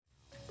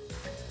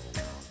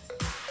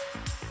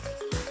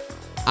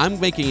I'm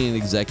making an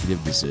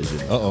executive decision.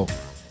 Uh-oh.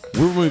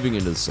 We're moving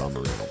into the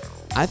summer.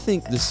 I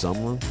think this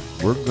summer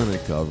we're going to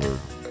cover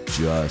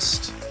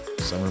just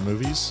Summer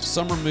movies?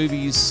 summer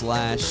movies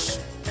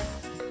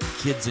 /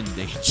 kids in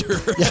danger.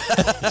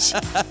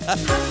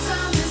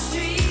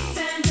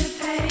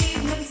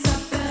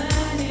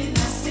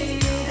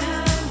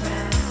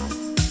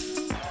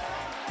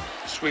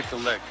 Sweep the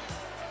leg.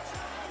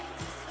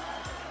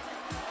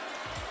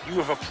 You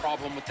have a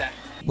problem with that?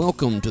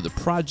 Welcome to the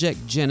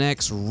Project Gen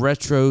X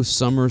Retro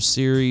Summer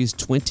Series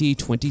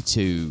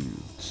 2022.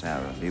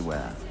 Sarah,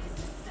 beware.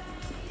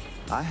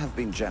 I have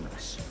been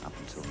generous up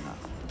until now,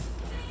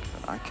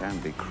 but I can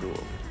be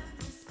cruel.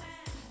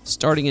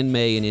 Starting in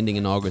May and ending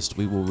in August,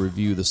 we will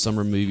review the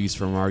summer movies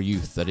from our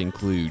youth that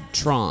include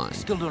Tron,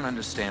 Still don't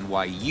understand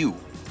why you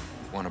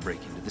want to break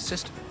into the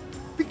system.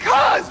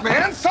 Because,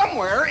 man,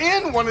 somewhere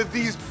in one of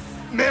these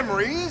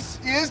memories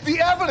is the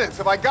evidence.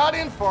 If I got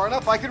in far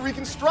enough, I could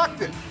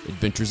reconstruct it.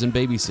 Adventures in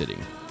Babysitting,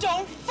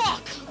 Don't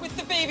fuck with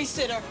the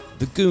babysitter.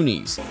 The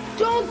Goonies,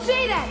 Don't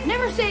say that!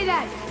 Never say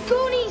that!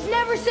 Goonies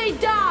never say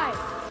die!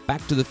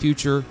 Back to the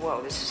Future,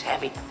 Whoa, this is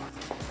heavy.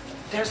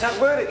 There's that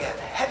word again,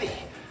 heavy.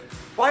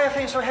 Why are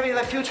things so heavy in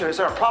the future? Is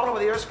there a problem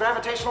with the Earth's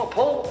gravitational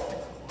pull?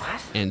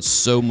 What? and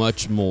so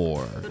much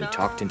more. We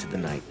talked into the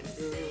night.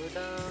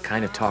 The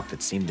kind of talk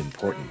that seemed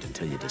important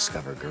until you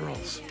discover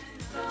girls.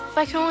 If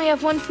I can only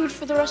have one food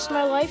for the rest of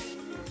my life,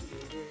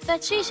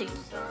 that's easy.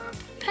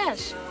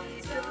 Pez.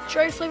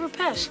 Cherry flavored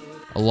Pez.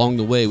 Along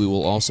the way, we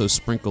will also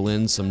sprinkle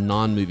in some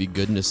non-movie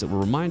goodness that will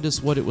remind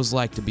us what it was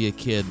like to be a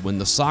kid when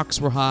the socks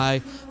were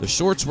high, the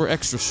shorts were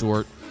extra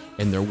short,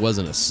 and there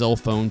wasn't a cell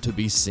phone to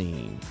be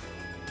seen.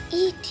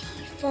 E.T.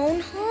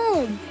 phone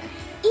home.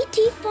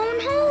 E.T. phone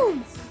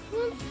home.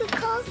 Wants to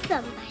call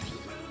somebody.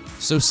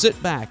 So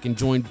sit back and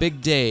join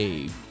Big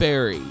Dave,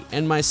 Barry,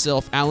 and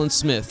myself, Alan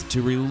Smith,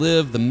 to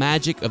relive the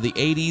magic of the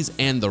 80s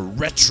and the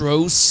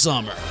retro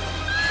summer.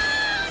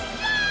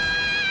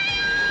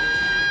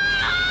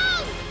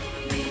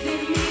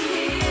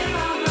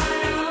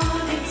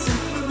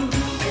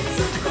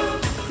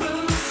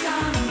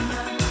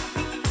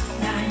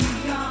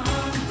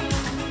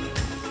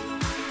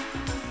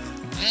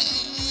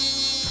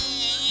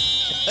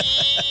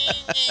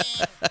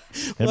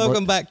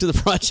 Welcome back to the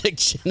Project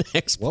Gen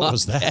X podcast. What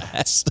was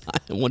that?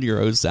 I'm one of your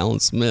hosts, Alan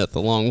Smith,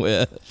 along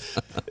with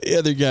The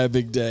other guy,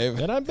 Big Dave.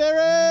 And I'm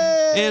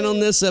Barry. And on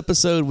this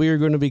episode, we are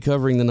going to be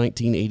covering the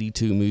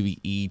 1982 movie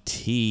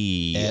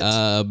E.T.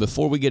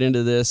 Before we get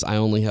into this, I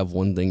only have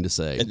one thing to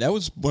say. And that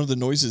was one of the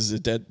noises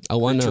that I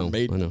creature know,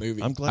 made I in know. the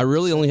movie. I'm glad. I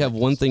really only have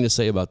one thing to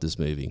say about this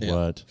movie.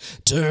 What?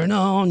 Turn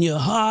on your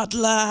hot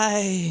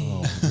light.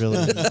 Oh, really?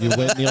 You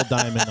went Neil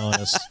Diamond on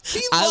us.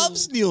 He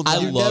loves Neil I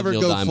Diamond. love never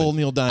Neil go Diamond. full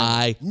Neil Diamond.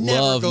 I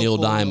Never love go Neil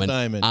full Neil Diamond.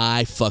 Diamond.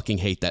 I fucking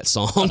hate that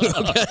song.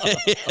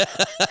 Okay?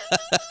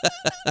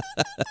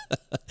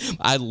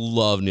 I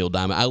love Neil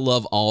Diamond. I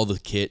love all the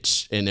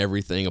kitsch and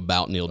everything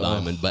about Neil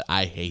Diamond, but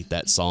I hate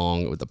that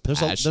song with a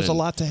passion. There's a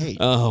lot to hate.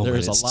 Oh, there man,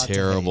 is a it's lot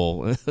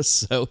terrible.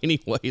 So,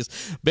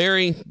 anyways,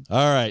 Barry,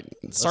 All right.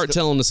 start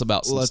telling us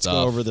about some Let's stuff.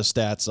 go over the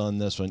stats on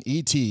this one.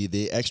 E.T.,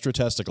 the extra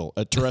testicle,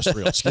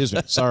 terrestrial, excuse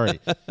me. Sorry.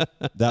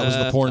 That was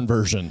the porn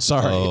version.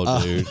 Sorry.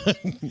 Oh, dude.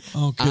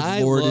 Oh, good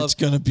I Lord. love- It's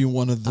going to be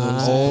one of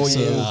those Oh,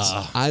 episodes.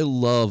 yeah. I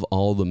love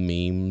all the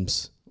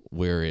memes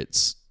where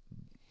it's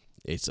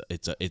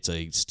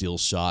a still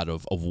shot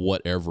of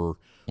whatever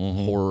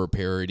horror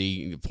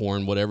parody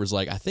porn, whatever's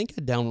like. I think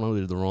I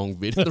downloaded the wrong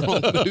video, the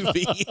wrong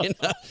movie,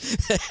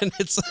 and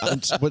it's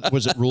What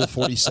was it, Rule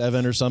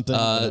 47 or something?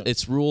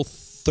 it's rule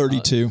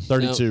 32.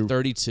 32.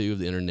 32 of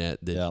the internet.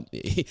 That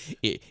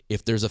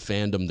if there's a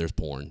fandom, there's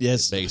porn.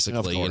 Yes, basically,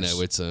 of you course.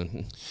 know, it's a.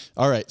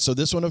 All right. So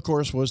this one, of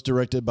course, was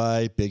directed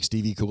by Big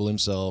Stevie Cool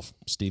himself,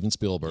 Steven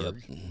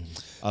Spielberg.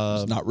 It's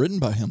not written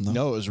by him, though.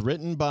 No, it was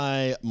written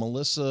by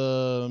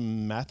Melissa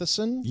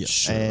Matheson. Yes,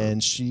 sure.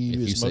 And she If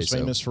you is say most so.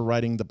 famous for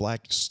writing The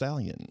Black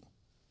Stallion.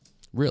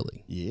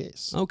 Really?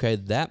 Yes. Okay,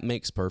 that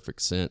makes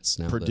perfect sense.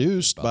 Now that I think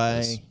Produced about by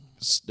this.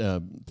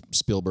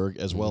 Spielberg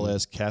as well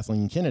as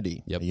Kathleen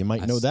Kennedy. Yep. You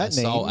might I know s- that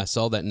I name. I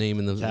saw that name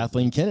in the.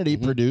 Kathleen Kennedy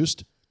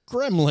produced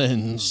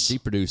Gremlins. She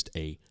produced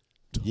a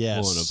ton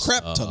Yes. of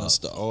Crap stuff. ton of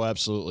stuff. Oh,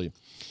 absolutely.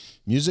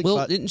 Music Well,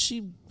 by, didn't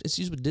she?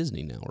 She's with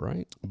Disney now,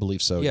 right? I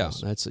believe so. Yeah,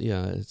 yes.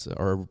 it's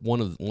or one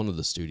of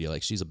the studio.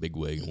 Like she's a big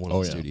wig in one of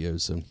the yeah.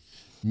 studios. So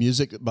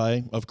Music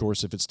by, of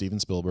course, if it's Steven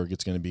Spielberg,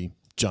 it's going to be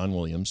John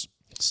Williams.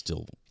 it's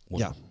still one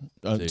Yeah.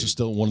 Dude. Just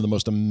still one of the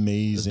most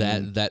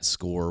amazing. that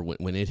score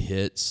when it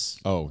hits.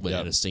 Oh, when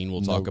yeah. in a scene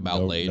we'll No- talk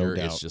about no later.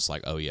 doubt. It's just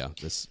like, oh yeah,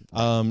 this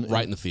Um,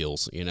 right in the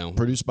feels. You know.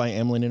 Produced by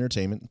Amblin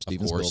Entertainment,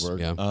 Steven course,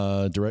 Spielberg.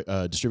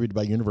 yeah. Distributed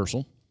by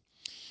Universal.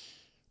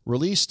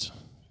 Released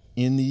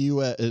in the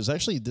U.S. It was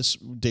actually, this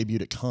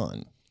debuted at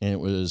Cannes. And it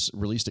was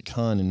released at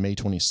Cannes in May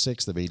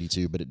 26th of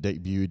 82, but it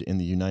debuted in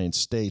the United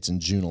States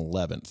in June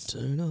 11th.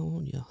 Turn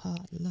on your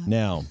hot light.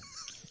 Now,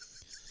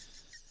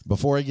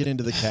 before I get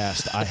into the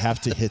cast, I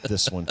have to hit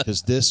this one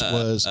because this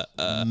was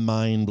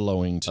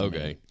mind-blowing to me.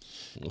 Okay.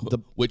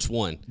 Which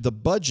one? The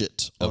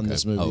budget on Okay.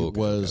 this movie Oh, okay,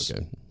 was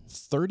okay.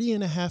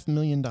 $30.5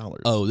 million.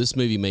 Oh, this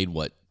movie made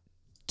what?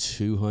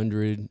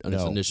 200 on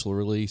its No. initial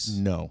release?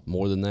 No.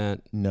 More than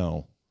that?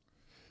 No.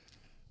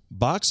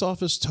 Box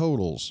office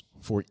totals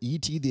for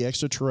E.T. the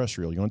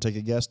Extraterrestrial. You want to take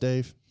a guess,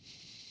 Dave?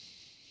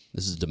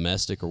 This is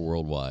domestic or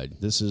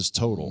worldwide? This is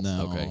total.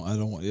 No, Okay. I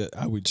don't want.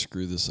 I would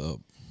screw this up.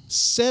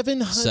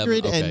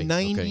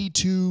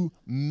 $792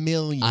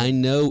 million. I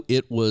know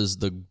it was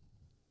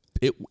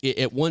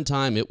at one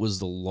time it was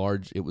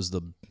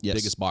the Yes.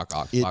 biggest box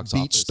It office.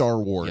 beat Star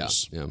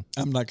Wars. Yeah.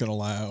 I'm not gonna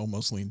lie. I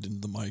almost leaned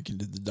into the mic and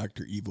did the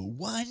Dr. Evil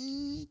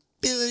 $1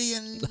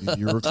 billion.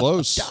 You were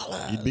close.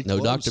 You'd be No,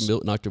 close.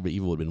 Dr.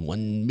 Evil would have been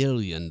 $1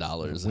 million.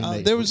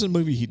 There was a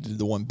movie he did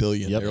the $1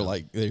 billion.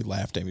 Yep. They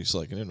laughed at me. It's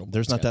like,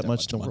 There's not that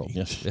much in the world.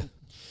 money. Yeah.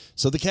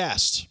 So the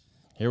cast.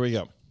 Here we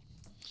go.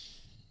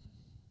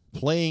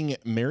 Playing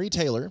Mary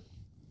Taylor,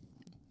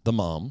 the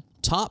mom.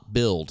 Top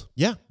build.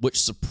 Yeah. Which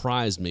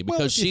surprised me Well,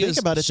 because if you think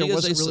about it, she there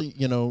is wasn't a really,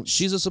 you know,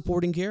 she's a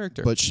supporting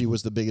character. but she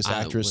was the biggest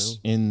actress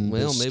in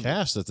this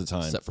cast at the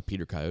time. Except for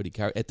Peter Coyote.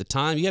 At the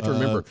time, you have to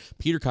remember,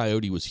 Peter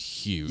Coyote was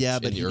huge. Yeah,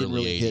 but in he the didn't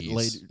early really 80s. hit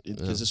later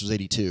because this was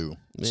 82.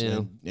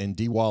 Yeah. And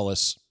Dee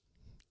Wallace,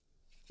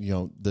 you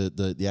know,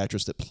 the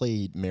actress that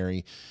played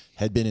Mary,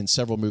 had been in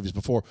several movies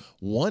before.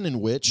 One in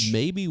which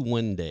Maybe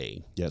one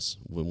day, yes,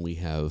 when we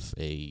have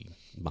a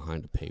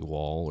behind a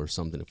paywall or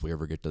something, if we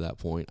ever get to that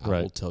point, I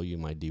Right. will tell you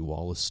my Dee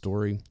Wallace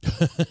story.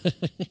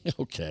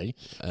 okay,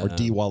 or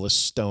Dee Wallace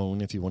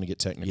Stone if you want to get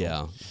technical.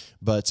 Yeah.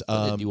 but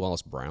Did Dee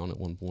Wallace Brown at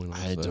one point?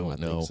 Also? I don't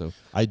know. Think so.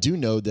 I do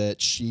know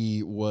that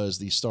she was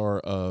the star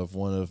of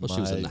one of Well,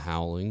 she was in The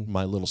Howling.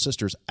 my little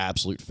sister's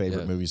absolute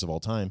favorite Yeah. movies of all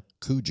time,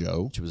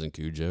 Cujo. She was in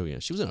Cujo. Yeah,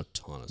 she was in a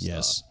ton of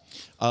Yes. stuff.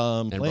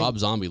 And playing- Rob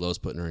Zombie loves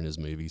putting her in his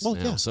movies Well,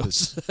 now. yeah. So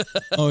it's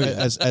Oh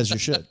yeah. as you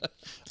should.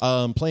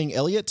 Playing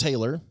Elliot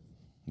Taylor.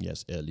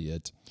 Yes,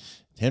 Elliot.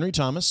 Henry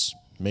Thomas,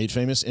 made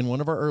famous in one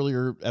of our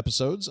earlier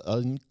episodes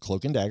in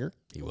Cloak and Dagger.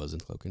 he was in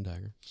Cloak and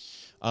Dagger.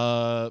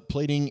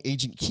 Playing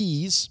Agent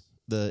Keys,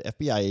 the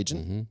FBI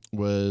agent,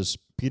 was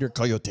Peter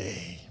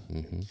Coyote.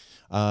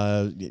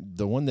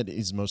 The one that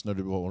is most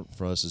notable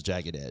for us is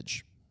Jagged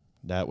Edge.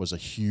 That was a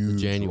huge role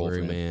January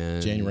for him.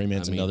 Man. January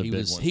Man's I mean, another he big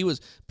was, one. He was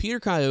Peter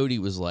Coyote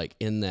was like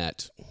in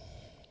that.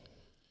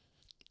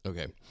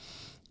 Okay.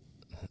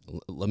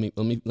 Let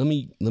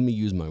me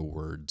use my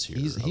words here.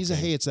 He's a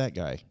okay? hey, it's that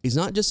guy. He's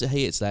not just a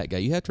hey, it's that guy.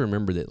 You have to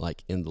remember that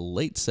like in the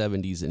late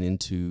 70s and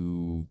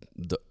into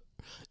the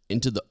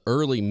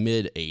early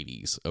mid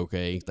 80s,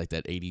 okay? Like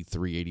that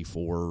 83,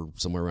 84,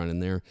 somewhere around in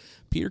there.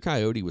 Peter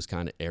Coyote was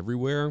kind of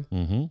everywhere.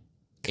 Mm-hmm.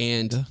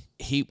 And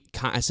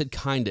I said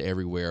kind of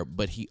everywhere,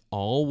 but he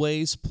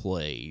always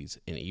plays,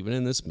 and even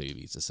in this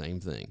movie, it's the same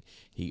thing.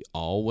 He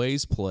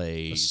always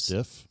plays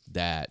Stiff.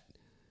 that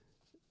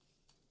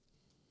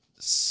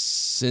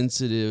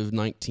sensitive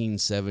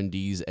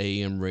 1970s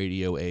AM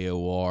radio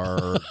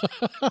AOR.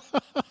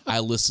 I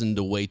listened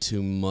to way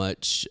too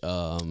much.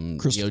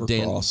 Christopher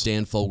Cross.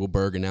 Dan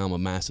Fogelberg, and now I'm a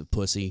massive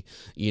pussy.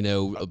 You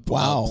know,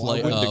 Wow,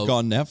 I wouldn't have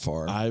gone that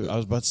far. I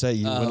was about to say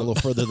you went a little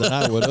further than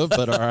I would have,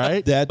 but all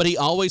right. but he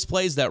always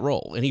plays that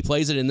role, and he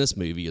plays it in this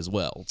movie as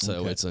well.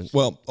 So it's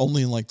Well,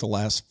 only in like the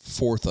last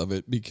fourth of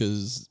it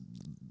because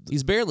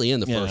he's barely in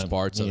the Yeah, first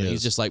parts of he it. is.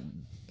 He's just like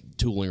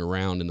tooling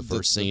around in the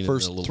first scene. the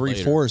first and then a little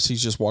later. 3/4,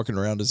 he's just walking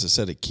around as a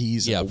set of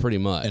keys. Yeah, and a, pretty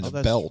much. and Oh, a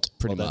That's- belt.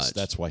 Pretty well, much.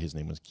 That's why his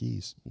name was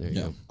Keys. There you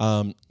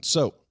Yeah. go.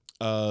 So,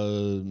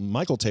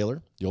 Michael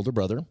Taylor, the older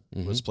brother,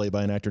 Mm-hmm. was played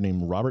by an actor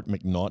named Robert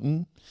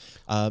McNaughton.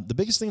 The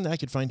biggest thing that I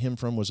could find him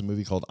from was a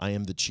movie called I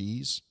Am the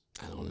Cheese.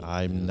 I don't know.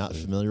 I'm not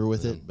familiar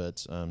with it,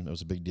 but it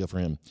was a big deal for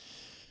him.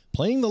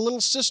 Playing the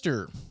little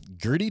sister,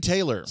 Gertie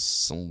Taylor.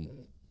 Some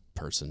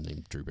person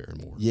named Drew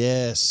Barrymore.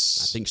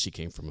 Yes. I think she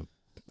came from a.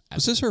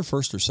 Was this her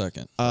first or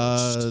second?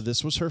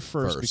 This was her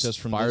first because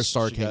from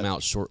Firestar this, she came got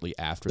out shortly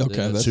after. Okay, this,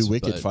 that's- To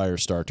Wicked but-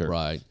 Firestarter.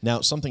 Right.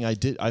 Now, something I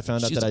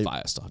found out She's that a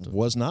I Firestarter.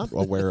 was not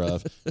aware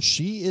of.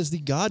 She is the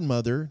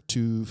godmother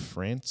to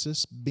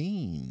Frances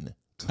Bean.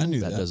 I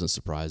knew That that. doesn't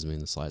surprise me in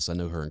the slightest. I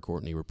know her and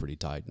Courtney were pretty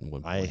tight in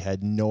one point. I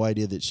had no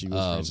idea that she was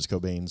Frances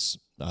Cobain's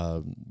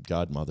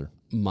godmother.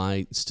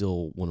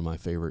 Still one of my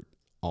favorite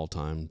all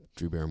time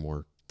Drew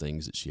Barrymore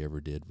things that she ever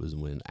did was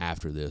when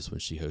after this when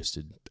she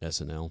hosted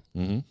SNL.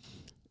 Mm-hmm.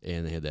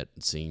 And they had that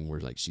scene where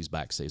like she's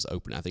backstage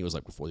opening. I think it was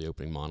like before the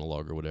opening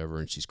monologue or whatever,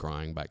 and she's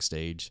crying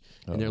backstage.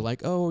 And they're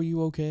like, "Oh, are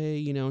you okay?"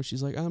 You know,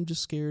 she's like, "I'm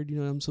just scared.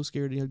 You know, I'm so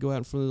scared to go out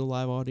in front of the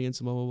live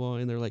audience and blah blah blah."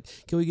 And they're like,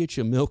 "Can we get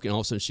you a milk?" And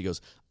all of a sudden she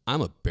goes, "I'm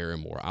a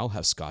Barrymore. I'll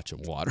have scotch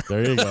and water."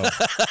 There you go.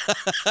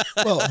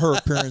 Well, her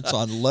appearance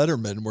on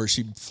Letterman where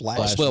she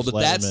flashed. Well, but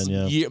that's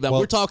Letterman, yeah.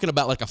 we're talking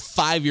about like a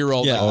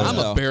 5-year-old. Yeah, like, oh, I'm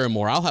yeah. a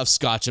Barrymore. I'll have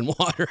scotch and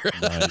water.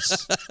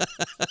 Nice.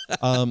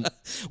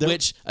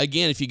 Which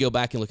again, if you go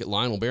back and look at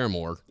Lionel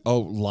Barrymore, Oh,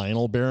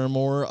 Lionel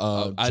Barrymore,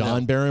 I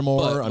John know.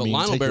 Barrymore. But I mean,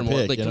 Lionel take Barrymore,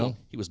 your pick, like, you come know? on,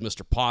 he was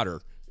Mr.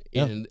 Potter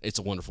in It's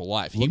a Wonderful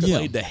Life. He Look-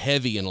 played yeah. the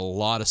heavy in a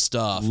lot of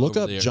stuff. Look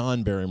over up there.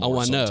 John Barrymore. Oh,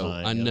 I know,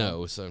 sometime, I you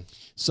know. So,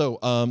 So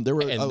there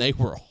were, and they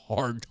were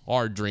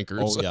hard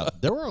drinkers. oh yeah,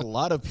 there were a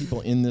lot of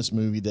people in this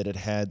movie that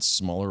had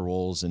smaller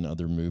roles in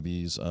other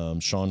movies.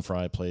 Sean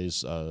Fry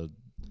plays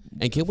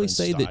And can we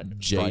say Strife. that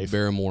Jade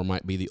Barrymore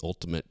might be the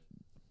ultimate,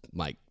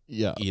 like,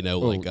 Yeah. you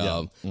know, Oh, like,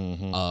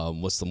 yeah.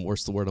 what's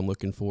the word I'm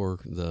looking for?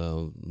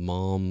 The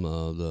mom,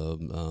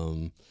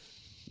 the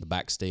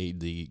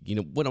backstage,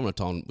 what am I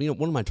talking?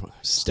 What am I talking?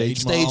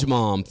 Stage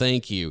mom.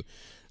 Thank you.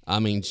 I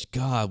mean,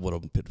 God, what a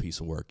piece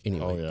of work.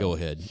 Anyway, go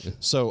ahead.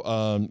 So,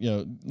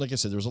 like I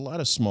said, there's a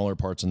lot of smaller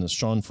parts in this.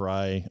 Sean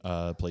Fry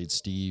played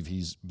Steve.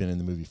 He's been in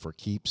the movie for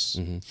keeps.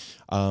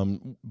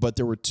 But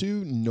there were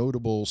two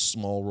notable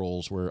small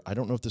roles where I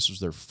don't know if this was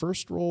their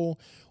first role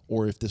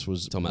or if this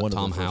was Talking one about of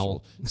Tom the first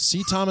Howell? roles.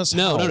 C. Thomas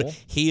No, Howell. no.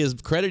 He is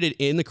credited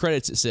in the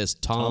credits. It says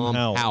Tom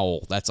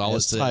Howell. That's all it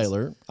as says.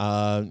 Tyler.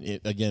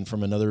 Again,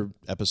 from another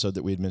episode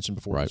that we had mentioned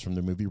before. It was from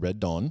the movie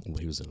Red Dawn. Well,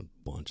 he was in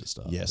a bunch of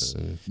stuff. Yes.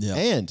 Yeah.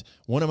 And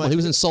one of my... Well, he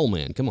was in Soul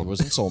Man. Come on. He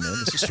was in Soul Man.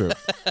 This is true.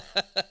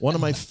 One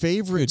of my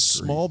favorite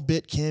small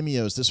bit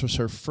cameos. This was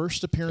her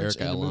first appearance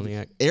Erica in the movie.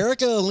 Eleniak.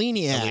 Erica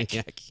Eleniak Eleniak,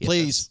 yes.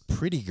 plays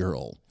Pretty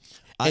Girl.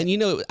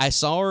 And I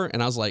saw her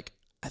and I was like,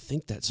 I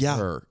think that's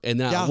her. And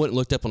then I went and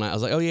looked up and I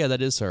was like, oh yeah,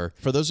 that is her.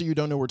 For those of you who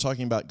don't know what we're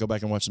talking about, go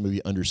back and watch the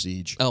movie Under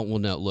Siege. Oh, well,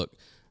 no, look.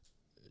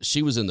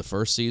 She was in the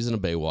first season of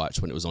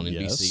Baywatch when it was on NBC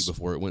Yes.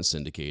 before it went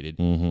syndicated.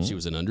 She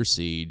was in Under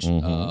Siege.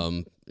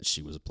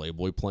 She was a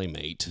Playboy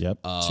Playmate.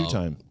 Yep.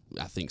 2-time.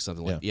 I think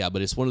something like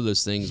but it's one of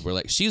those things where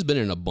like she's been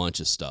in a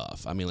bunch of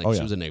stuff. I mean, like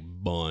she was in a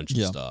bunch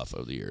of stuff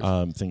over the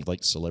years. Think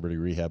like Celebrity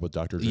Rehab with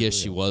Dr. Drew. Yes,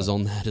 she was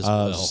on that as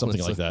well.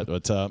 Something like that.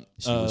 But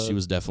she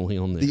was definitely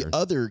on there. the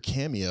other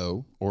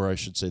cameo, or I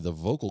should say the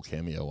vocal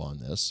cameo on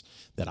this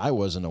that I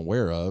wasn't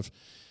aware of,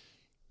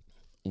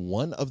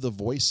 one of the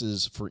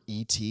voices for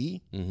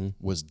E.T.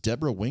 was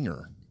Deborah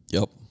Winger.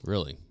 Yep.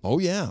 Really? Oh,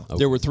 yeah.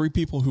 There were 3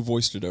 people who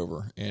voiced it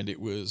over, and it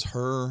was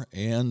her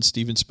and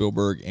Steven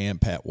Spielberg and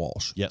Pat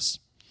Walsh. Yes.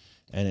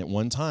 And at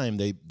one time,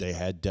 they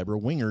had Deborah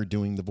Winger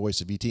doing the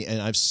voice of E.T.,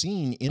 and I've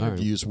seen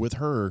interviews with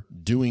her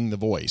doing the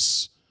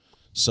voice.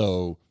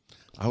 So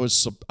I was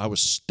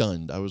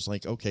stunned. I was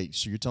like, okay,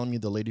 so you're telling me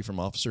the lady from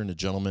Officer and the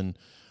Gentleman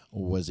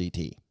was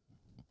E.T.?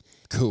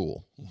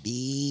 Cool.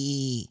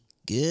 Be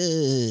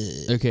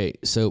good. Okay,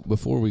 so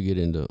before we get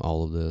into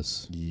all of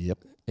this, Yep.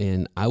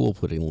 and I will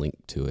put a link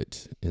to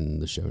it in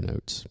the show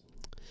notes.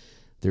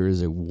 There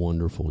is a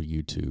wonderful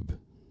YouTube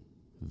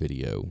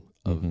video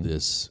of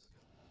this.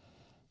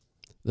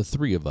 The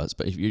 3 of us,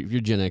 but if you're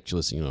Gen X,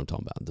 listening, you know what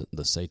I'm talking about,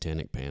 the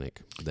satanic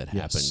panic that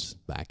happened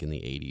back in the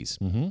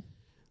 80s.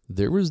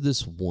 There was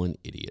this one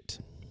idiot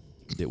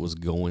that was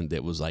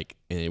like,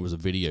 and it was a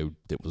video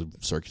that was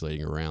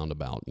circulating around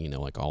about,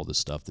 like all this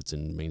stuff that's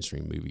in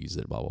mainstream movies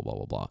that blah, blah,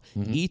 blah, blah,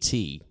 blah.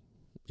 E.T.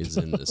 is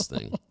in this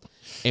thing.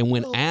 And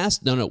when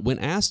asked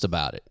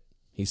about it,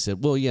 he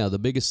said, well, yeah, the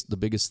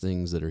biggest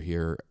things that are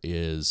here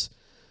is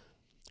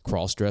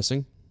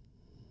cross-dressing.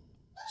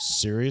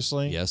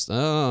 Seriously? Yes.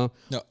 No,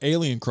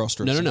 alien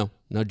cross-dressing.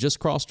 No, just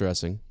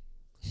cross-dressing.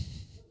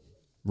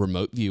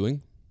 Remote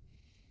viewing.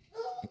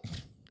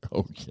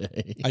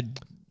 Okay.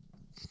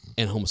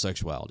 And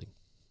homosexuality.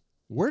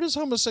 Where does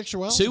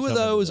homosexuality 2 of come into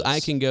those, this? I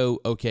can go,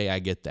 okay, I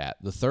get that.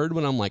 The third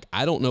one, I'm like,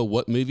 I don't know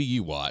what movie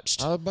you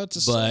watched. I was about to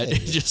but say.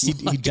 just He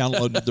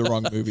downloaded the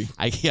wrong movie.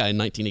 in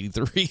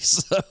 1983.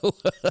 So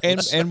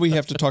And we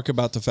have to talk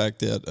about the fact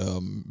that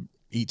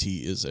E.T.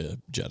 is a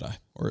Jedi,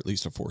 or at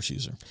least a Force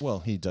user. Well,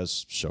 he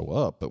does show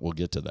up, but we'll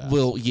get to that.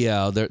 well,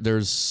 yeah,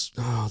 there's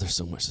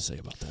so much to say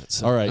about that.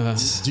 So, All right.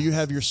 Do you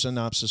have your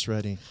synopsis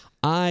ready?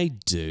 I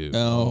do.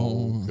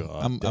 Oh,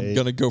 God, I'm Dave.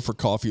 going to go for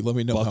coffee. Let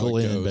me know Buckle how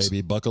it in, goes.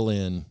 baby. Buckle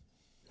in.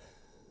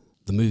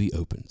 The movie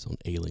opens on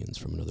aliens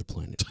from another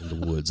planet in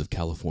the woods of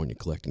California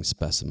collecting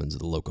specimens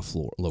of the local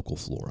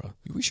flora.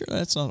 Are we sure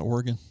that's not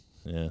Oregon?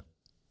 Yeah.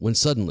 When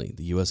suddenly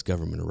the U.S.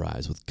 government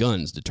arrives with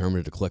guns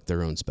determined to collect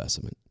their own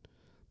specimen.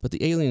 But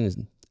the aliens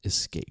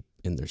escape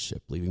in their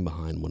ship, leaving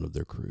behind one of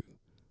their crew.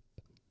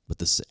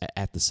 But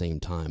at the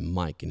same time,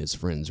 Mike and his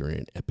friends are in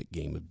an epic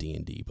game of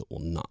D&D, but will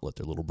not let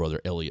their little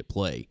brother Elliot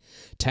play.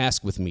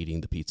 Tasked with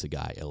meeting the pizza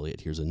guy, Elliot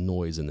hears a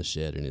noise in the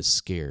shed and is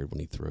scared when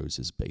he throws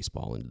his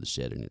baseball into the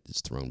shed and it is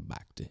thrown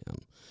back to him.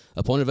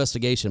 Upon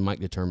investigation, Mike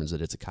determines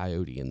that it's a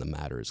coyote and the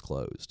matter is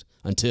closed.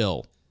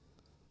 Until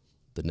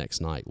the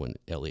next night when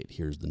Elliot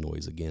hears the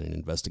noise again and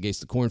investigates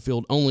the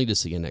cornfield only to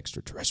see an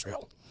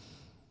extraterrestrial.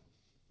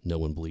 No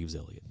one believes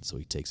Elliot, so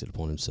he takes it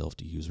upon himself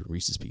to use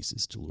Reese's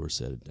Pieces to lure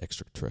said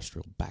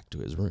extraterrestrial back to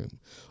his room.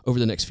 Over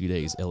the next few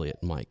days, Elliot,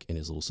 Mike, and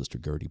his little sister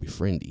Gertie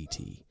befriend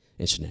E.T.,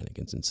 and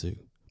shenanigans ensue.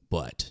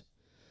 But,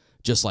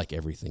 just like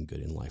everything good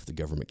in life, the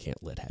government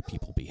can't let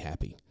people be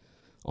happy.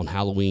 On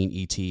Halloween,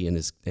 E.T.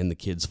 and the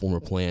kids form a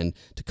plan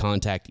to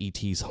contact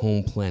E.T.'s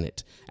home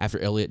planet. After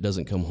Elliot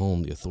doesn't come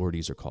home, the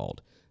authorities are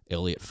called.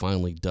 Elliot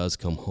finally does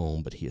come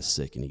home, but he is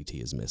sick and E.T.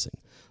 is missing.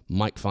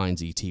 Mike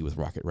finds E.T. with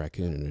Rocket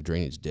Raccoon in a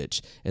drainage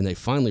ditch, and they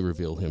finally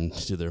reveal him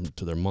to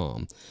their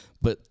mom.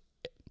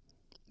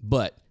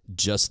 But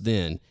just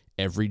then,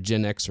 every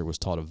Gen Xer was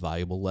taught a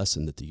valuable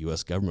lesson that the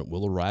U.S. government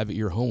will arrive at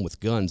your home with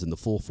guns and the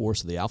full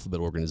force of the alphabet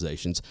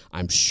organizations.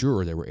 I'm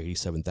sure there were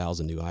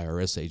 87,000 new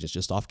IRS agents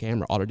just off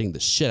camera auditing the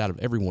shit out of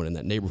everyone in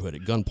that neighborhood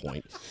at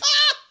gunpoint.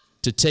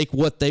 to take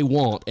what they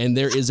want, and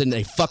there isn't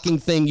a fucking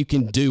thing you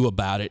can do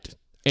about it,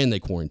 and they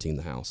quarantine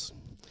the house.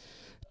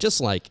 Just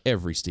like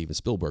every Steven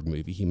Spielberg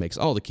movie, he makes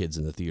all the kids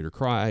in the theater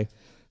cry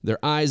their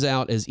eyes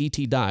out as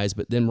E.T. dies,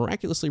 but then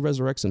miraculously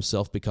resurrects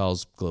himself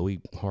because glowy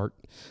heart.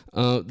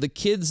 The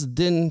kids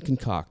then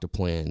concoct a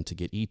plan to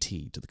get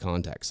E.T. to the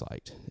contact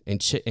site, and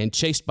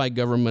chased by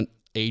government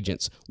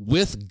agents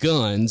with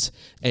guns,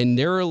 and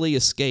narrowly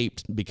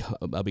escaped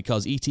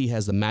because E.T.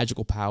 has the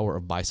magical power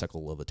of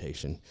bicycle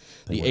levitation.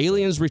 The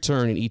aliens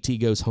return, and E.T.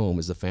 goes home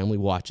as the family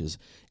watches,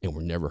 and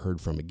we're never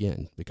heard from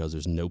again because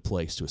there's no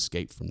place to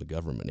escape from the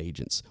government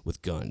agents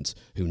with guns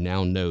who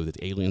now know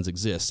that aliens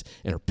exist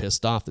and are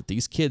pissed off that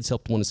these kids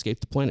helped one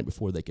escape the planet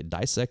before they could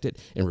dissect it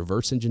and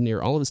reverse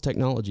engineer all of its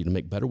technology to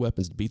make better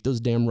weapons to beat those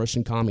damn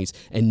Russian commies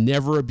and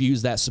never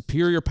abuse that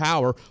superior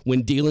power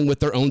when dealing with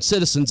their own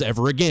citizens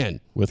ever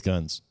again. With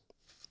guns.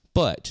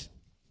 But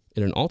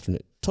in an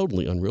alternate,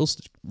 totally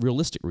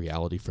unrealistic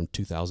reality from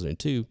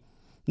 2002,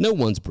 no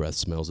one's breath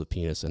smells of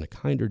penis, and a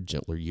kinder,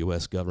 gentler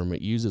U.S.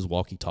 government uses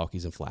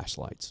walkie-talkies and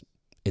flashlights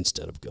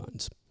instead of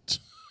guns.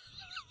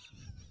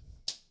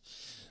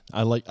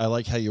 I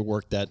like how you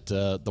worked that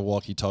the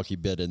walkie-talkie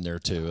bit in there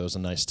too. It was a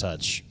nice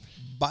touch.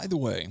 By the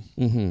way,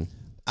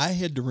 I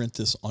had to rent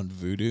this on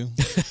Vudu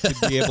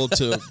to be able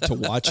to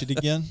watch it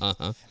again.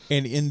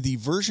 And in the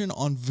version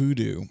on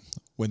Vudu,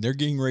 when they're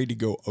getting ready to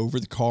go over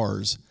the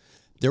cars,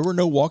 there were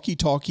no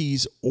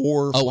walkie-talkies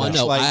or I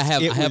know. I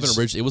have an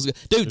original. It was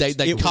dude.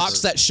 They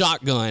cocks that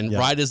shotgun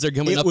right as they're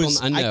coming up on.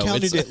 I know. I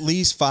counted at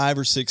least 5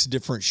 or 6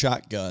 different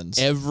shotguns.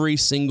 Every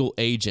single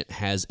agent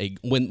has a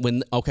when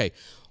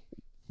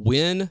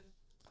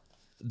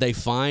they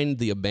find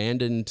the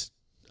abandoned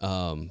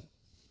van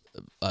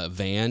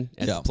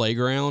at the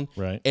playground.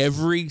 Right.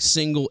 Every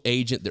single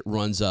agent that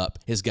runs up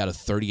has got a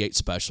 .38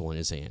 special in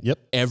his hand. Yep.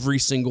 Every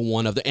single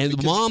one of them. And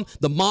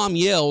the mom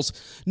yells,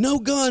 "No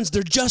guns!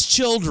 They're just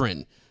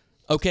children."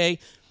 Okay.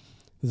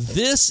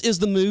 This is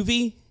the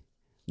movie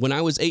when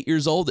I was 8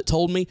 years old that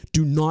told me,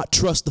 do not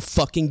trust the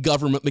fucking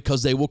government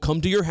because they will come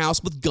to your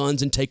house with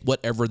guns and take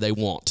whatever they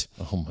want.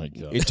 Oh my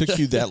God. It took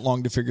you that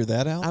long to figure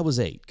that out? I was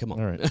 8. Come on.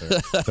 All right.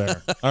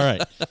 Fair. All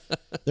right.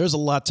 There's a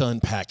lot to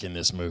unpack in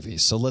this movie,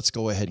 so let's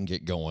go ahead and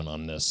get going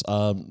on this.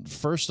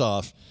 First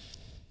off,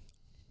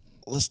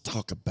 let's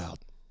talk about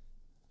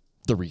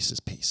the Reese's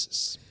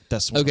Pieces.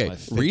 That's one of my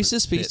favorite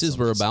Reese's Pieces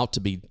were bits on about to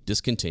be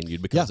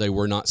discontinued because they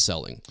were not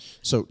selling. this.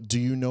 So, do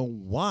you know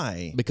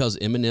why? Because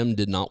Eminem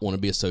did not want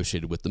to be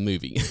associated with the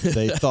movie.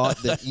 They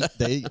thought that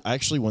they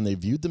actually, when they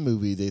viewed the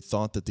movie, they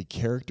thought that the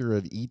character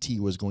of E.T.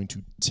 was going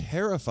to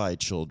terrify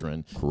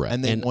children. Correct.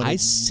 And they And wanted I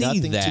see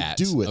nothing that,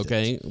 to do with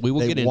okay? it. We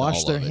will they get into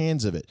washed all their of it.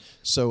 hands of it.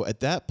 So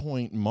at that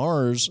point,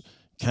 Mars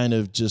kind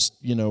of just,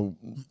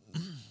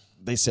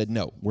 they said,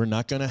 no, we're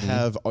not going to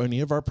have any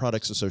of our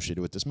products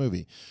associated with this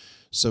movie.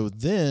 So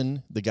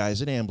then the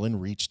guys at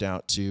Amblin reached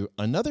out to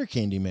another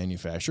candy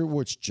manufacturer,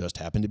 which just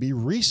happened to be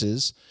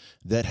Reese's,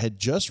 that had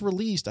just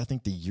released, I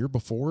think, the year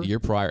before. The year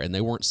prior, and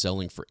they weren't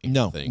selling for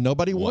No, anything.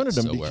 nobody wanted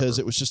them whatsoever. because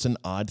it was just an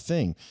odd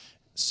thing.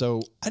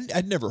 So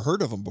I'd never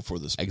heard of them before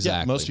this. Exactly.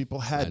 yeah, most people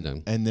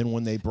hadn't. And then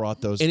when they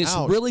brought those And it's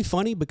out, really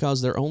funny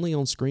because they're only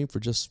on screen for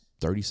just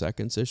 30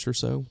 seconds ish or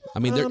so. I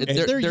mean,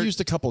 they're used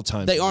a couple of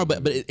times. They are,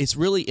 but it's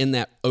really in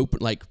that open,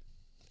 like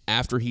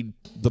after he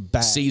the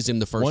bag. sees him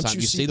the first Once time,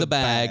 you you see see the the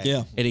bag,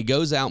 bag. and he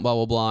goes out, blah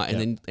blah blah,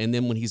 Yeah. and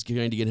then when he's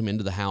going to get him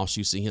into the house,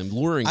 you see him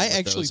luring. I with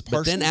actually those.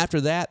 But then partially-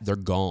 after that, they're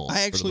gone. I for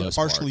the actually most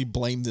part. partially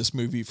blame this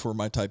movie for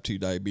my type 2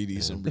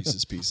 diabetes and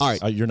Reese's Pieces. All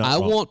right, You're not I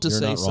wrong. want to You're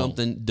say not wrong.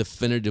 something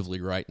definitively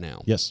right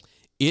now. Yes.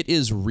 It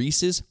is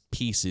Reese's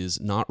Pieces,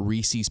 not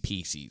Reese's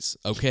Pieces.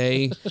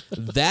 Okay,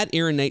 that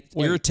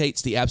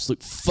irritates the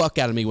absolute fuck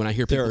out of me when I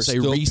hear There people are say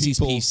still Reese's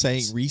people Pieces.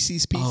 saying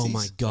Reese's Pieces. Oh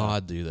my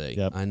God, do they?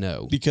 Yep. I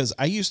know. Because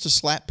I used to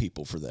slap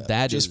people for that.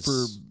 That just is-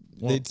 for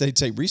they'd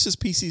say Reese's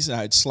Pieces, and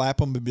I'd slap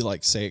them and be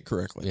like, "Say it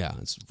correctly." Yeah,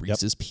 it's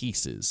Reese's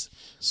Pieces.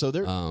 So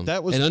there,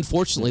 that was, and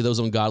unfortunately, those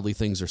ungodly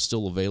things are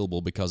still available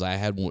because I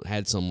had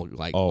some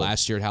like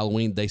last year at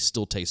Halloween. They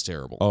still taste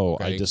terrible. Oh,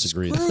 okay? I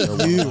disagree. They're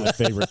one of my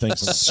favorite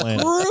things on the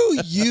planet.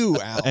 Screw you,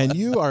 Al. And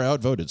you are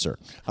outvoted, sir.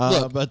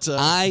 Look, but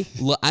I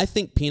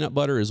think peanut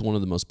butter is one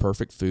of the most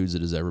perfect foods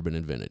that has ever been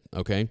invented.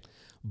 Okay,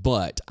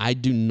 but I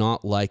do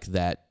not like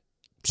that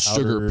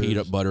sugar Powdered,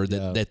 peanut butter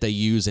that they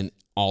use in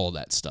all of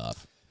that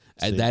stuff.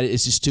 That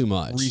is just too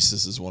much.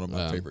 Reese's is one of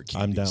my favorite candies.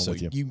 I'm down so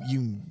with you.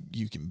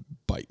 You can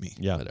bite me.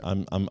 yeah,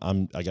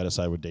 I got to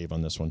side with Dave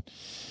on this one.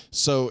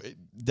 So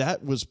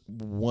that was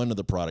one of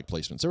the product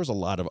placements. There was a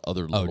lot of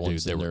other little Oh, dude,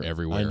 ones they in were there.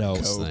 everywhere. I know.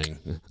 This thing.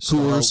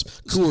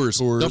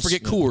 Coors. Don't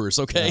forget Coors.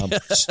 Okay.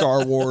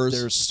 Star Wars.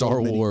 There's so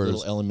Star many Wars.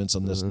 little elements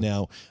on this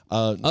now.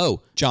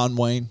 John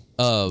Wayne.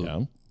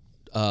 Yeah.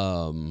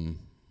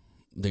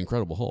 The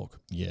Incredible Hulk.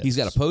 Yes. He's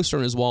got a poster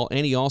on his wall,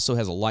 and he also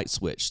has a light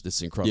switch.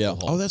 This Incredible Yeah.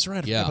 Hulk. Oh, that's right.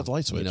 I forgot about the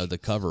light switch. You know, the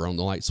cover on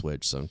the light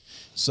switch.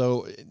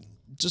 So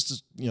just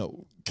as,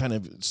 kind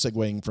of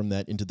segueing from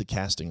that into the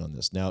casting on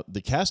this. Now,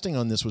 the casting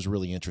on this was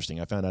really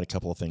interesting. I found out a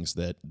couple of things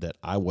that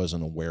I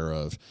wasn't aware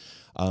of.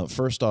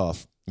 First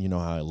off, you know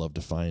how I love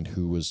to find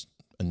who was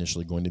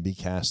initially going to be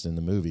cast in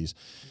the movies.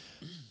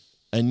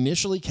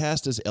 Initially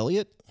cast as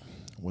Elliot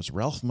was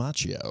Ralph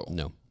Macchio.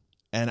 No.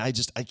 And I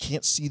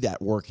can't see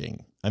that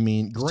working. I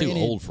mean, He's granted, too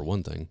old for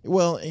one thing.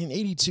 Well, in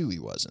 82 he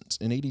wasn't.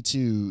 In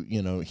 82,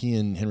 he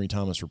and Henry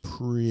Thomas were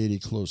pretty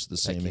close to the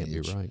same That can't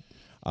age. be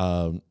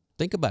right.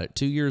 Think about it.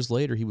 2 years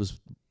later, he was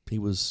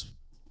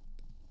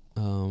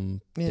Daniel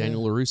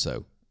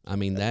LaRusso. I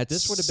mean,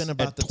 This would have been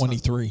about the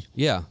 23.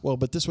 Yeah. Well,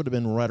 but this would have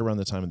been right around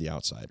the time of The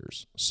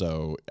Outsiders.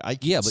 So I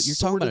can But you're talking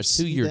sort about a of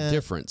see 2-year that.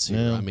 difference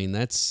here. Yeah. I mean,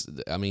 that's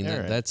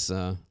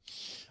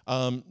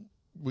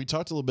We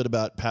talked a little bit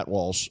about Pat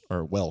Welsh,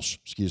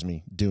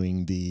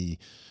 doing the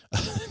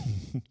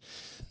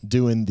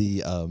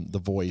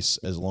the voice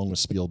as long with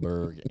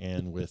Spielberg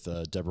and with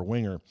Deborah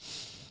Winger.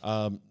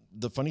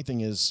 The funny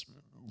thing is,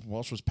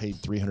 Welsh was paid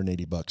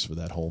 $380 for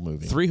that whole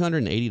movie.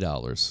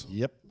 $380.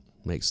 Yep.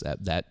 Makes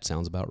that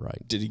sounds about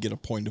right. Did he get a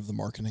point of the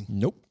marketing?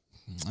 Nope.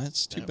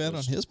 That's too bad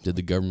on his. Did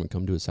the government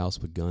come to his house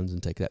with guns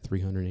and take that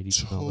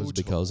 $380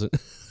 because it?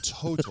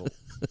 Total.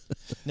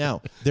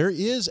 Now, there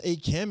is a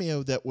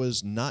cameo that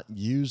was not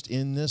used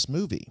in this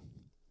movie.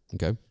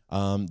 Okay.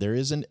 There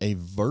isn't a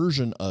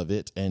version of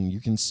it, and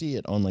you can see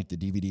it on like the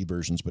DVD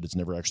versions, but it's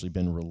never actually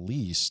been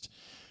released.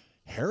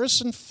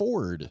 Harrison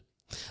Ford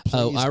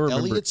plays I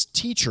remember Elliot's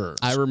teacher.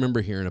 I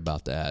remember hearing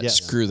about that. Yeah.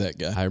 Screw that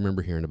guy. I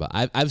remember hearing about.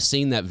 I've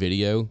seen that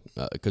video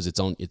because it's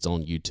on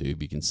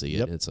YouTube. You can see it.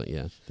 Yep. It's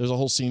yeah. There's a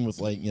whole scene with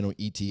like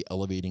E.T.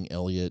 elevating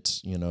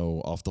Elliot,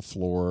 off the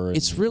floor. and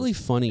It's really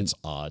funny. It's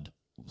odd.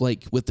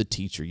 Like with the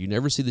teacher, you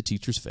never see the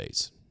teacher's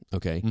face.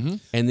 Okay, Mm-hmm.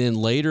 and then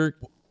later.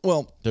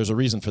 Well, there's a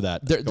reason for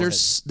that. There's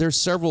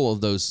several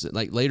of those.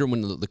 Like later when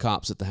the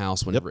cops at the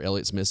house, whenever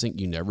Elliot's missing,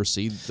 you never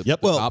see the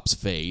cop's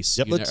face.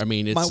 Yep. I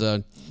mean, it's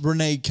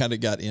Renee kind of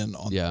got in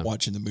on Yeah.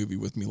 watching the movie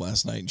with me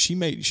last night, and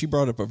she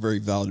brought up a very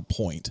valid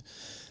point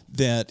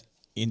that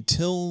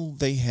until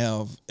they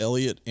have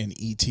Elliot and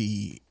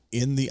E.T.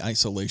 in the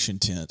isolation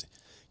tent,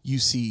 you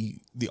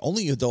see the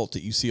only adult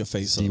that you see a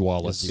face Dee of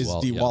Wallace. is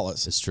Dee Yeah,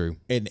 Wallace. it's true.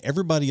 And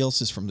everybody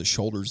else is from the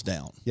shoulders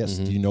down. Yes.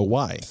 Do you know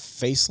why?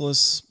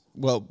 Faceless.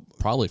 Well,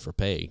 probably for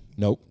pay.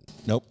 Nope.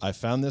 I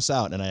found this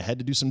out, and I had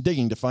to do some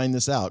digging to find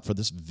this out for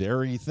this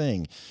very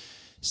thing.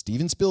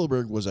 Steven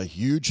Spielberg was a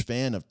huge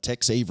fan of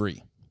Tex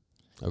Avery.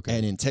 Okay.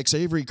 And in Tex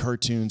Avery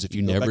cartoons, if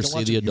you go never back and see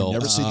watch the it, you never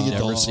adults. see the You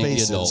never adults' see the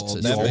faces. adults.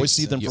 You That always makes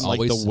see them sense. from You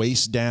like the always-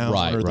 waist down.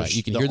 Right, or right.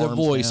 You can the hear their arms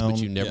voice, down. but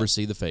you never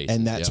see the face.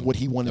 And that's Yeah. what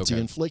he wanted to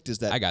Okay. inflict is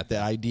that I got the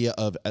that. idea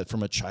of,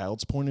 from a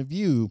child's point of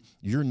view,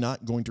 you're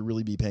not going to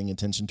really be paying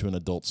attention to an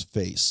adult's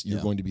face.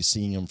 You're going to be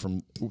seeing them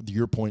from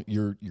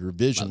your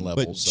vision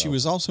level. but she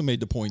was also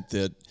made the point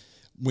that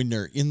when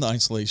they're in the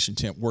isolation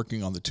tent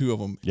working on the two of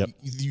them,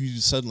 you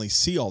suddenly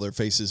see all their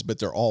faces, but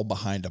they're all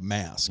behind a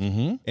mask. Mm-hmm.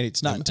 And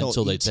it's not until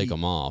they E.T. take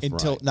 'em off,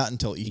 right. Not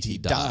until E.T.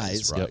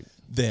 dies, right.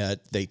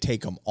 that they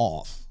take them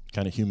off,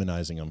 kind of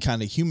humanizing them.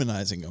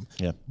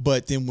 Yeah.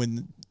 But then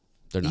when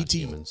They're not E.T.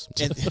 humans.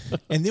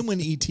 and then when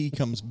E.T.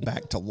 comes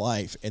back to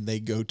life and they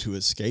go to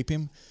escape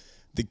him,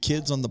 the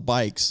kids on the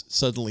bikes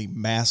suddenly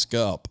mask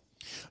up.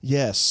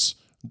 Yes.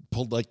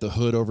 Pulled like the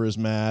hood over his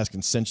mask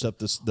and cinched up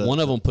this. One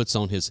of them puts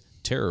on his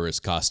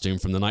terrorist costume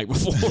from the night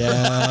before.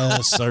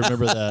 Yes, I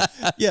remember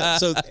that. Yeah.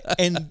 So,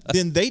 and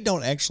then they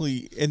don't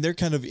actually, and they're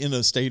kind of in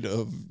a state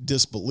of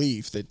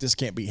disbelief that this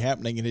can't be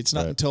happening. And it's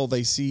not until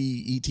they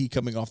see E.T.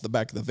 coming off the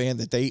back of the van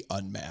that they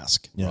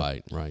unmask. Yeah.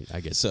 Right.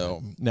 I guess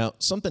so. Now,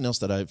 something else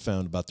that I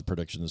found about the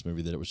production of this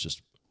movie that it was just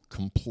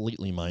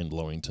completely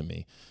mind-blowing to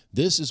me.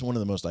 This is one of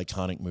the most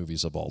iconic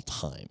movies of all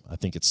time. I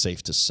think it's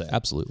safe to say.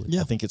 Absolutely. Yeah.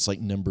 I think it's like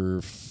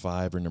number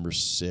 5 or number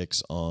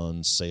 6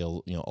 on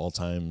sale,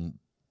 all-time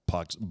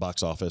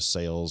box office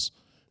sales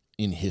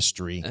in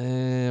history.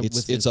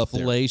 With it's up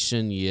there.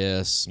 inflation,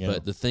 yes. Yeah.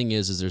 But the thing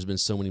is there's been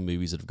so many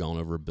movies that have gone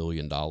over $1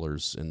 billion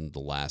in the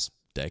last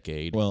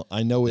decade. Well,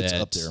 I know it's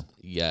up there.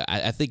 Yeah,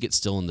 I think it's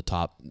still in the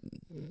top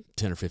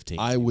 10 or 15.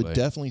 I would anyway.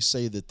 definitely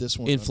say that this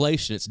one...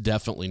 Inflation, it's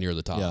definitely near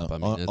the top. Yeah, I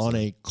mean, on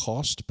a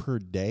cost per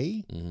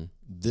day,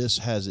 this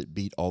has it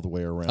beat all the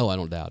way around. Oh, I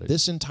don't doubt it.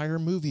 This entire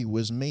movie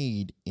was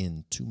made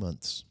in 2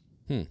 months.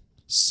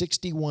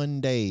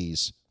 61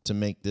 days to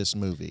make this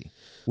movie,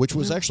 which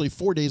was actually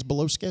 4 days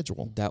below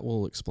schedule. That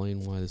will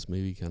explain why this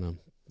movie kind of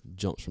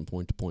jumps from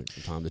point to point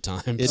from time to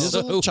time. It is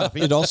a little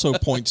choppy. It also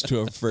points to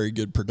a very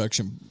good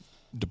production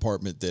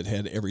department that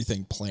had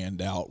everything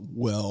planned out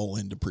well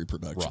into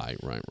pre-production.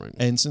 Right.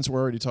 And since we're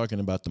already talking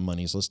about the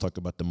monies, let's talk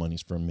about the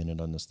monies for a minute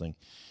on this thing.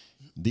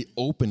 The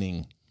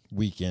opening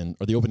weekend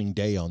or the opening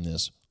day on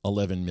this,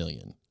 $11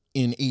 million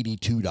in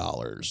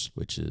 $82,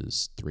 which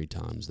is 3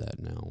 times that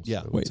now.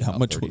 Yeah. So Wait, it's how about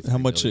much? How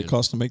much did million. it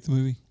cost to make the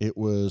movie? It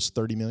was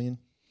 $30 million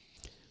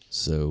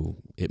So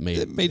it made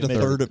a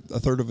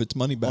third of its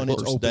money back on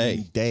its first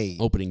opening day.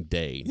 opening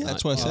day. Yeah,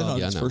 that's what I said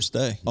on its no. first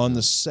day. On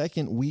the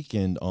second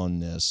weekend on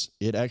this,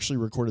 it actually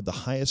recorded the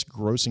highest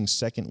grossing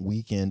second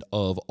weekend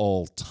of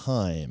all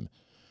time.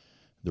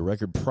 The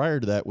record prior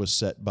to that was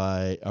set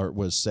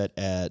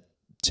at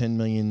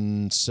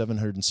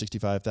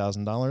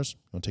 $10,765,000.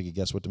 Want to take a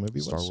guess what the movie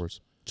was? Star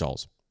Wars.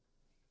 Jaws.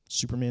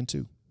 Superman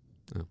 2.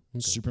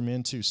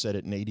 Superman 2 set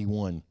it in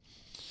 81.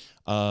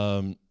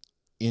 In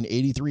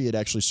 83, it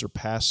actually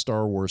surpassed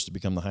Star Wars to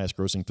become the highest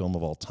grossing film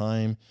of all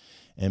time.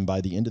 And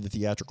by the end of the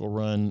theatrical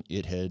run,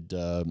 it had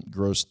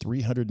grossed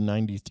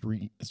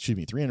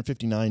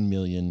 $359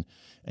 million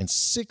and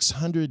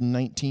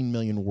 $619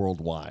 million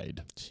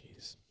worldwide.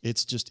 Jeez.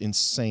 It's just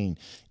insane.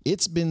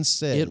 It's been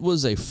said It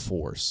was a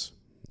force.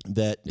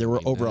 that there were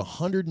over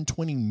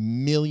 120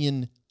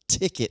 million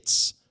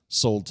tickets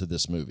sold to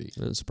this movie.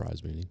 That doesn't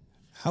surprise me any.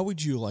 How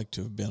would you like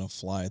to have been a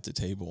fly at the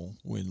table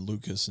when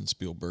Lucas and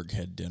Spielberg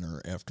had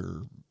dinner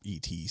after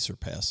E.T.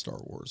 surpassed Star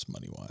Wars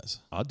money-wise?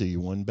 I'll do you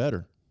one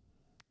better.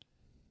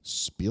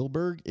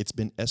 Spielberg, it's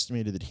been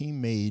estimated that he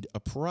made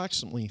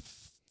approximately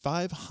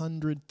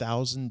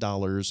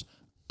 $500,000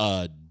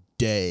 a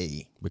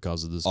day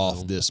Because of this off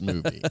film. this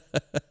movie.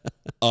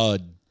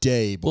 A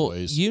day,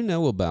 boys. Well, you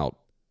know about,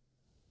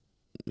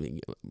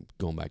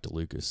 going back to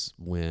Lucas,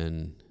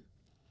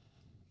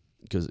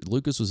 because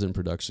Lucas was in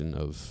production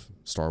of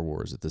Star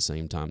Wars at the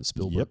same time that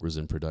Spielberg was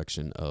in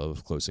production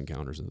of Close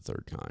Encounters of the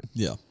Third Kind.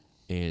 Yeah.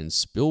 And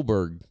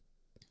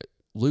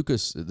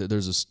Lucas,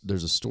 there's a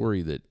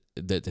story that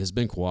has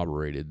been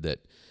corroborated that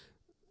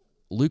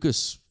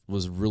Lucas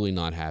was really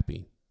not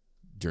happy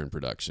during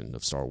production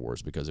of Star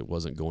Wars because it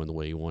wasn't going the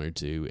way he wanted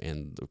to,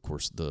 and of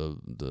course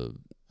the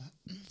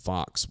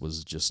Fox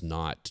was just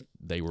not.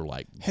 They were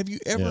like, have you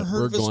ever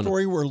heard of a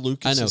story where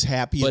Lucas is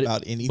happy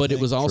about anything? But it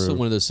was also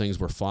one of those things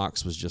where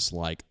Fox was just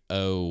like,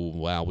 oh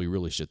wow, we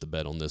really shit the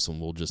bed on this one.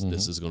 We'll just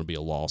this is going to be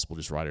a loss. We'll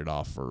just write it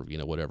off for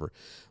whatever.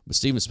 But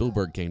Steven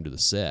Spielberg came to the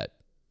set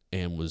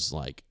and was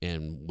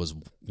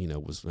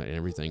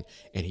everything,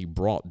 and he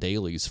brought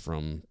dailies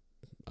from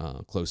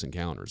Close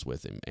Encounters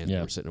with him, and they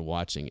were sitting and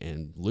watching,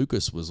 and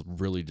Lucas was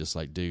really just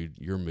like, dude,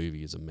 your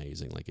movie is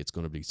amazing. Like, it's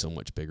going to be so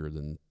much bigger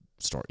than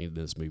starting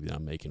this movie that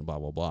I'm making, blah,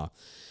 blah, blah.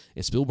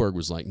 And Spielberg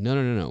was like,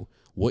 no.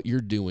 What you're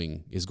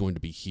doing is going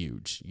to be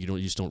huge. You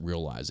just don't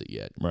realize it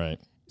yet. Right.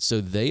 So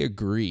they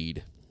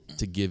agreed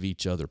to give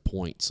each other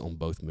points on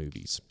both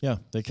movies. Yeah,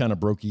 they kind of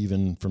broke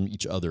even from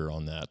each other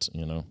on that,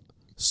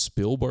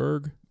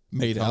 Spielberg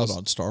made out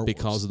on Star Wars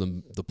because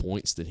of the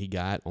points that he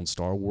got on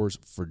Star Wars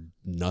for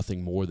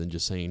nothing more than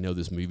just saying, no,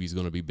 this movie's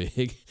going to be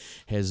big,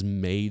 has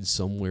made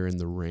somewhere in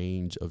the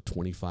range of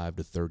 $25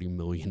 to $30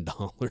 million.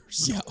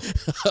 Yeah.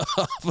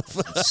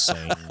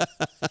 Insane.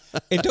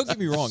 And don't get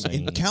me wrong,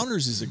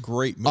 Encounters is a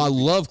great movie. I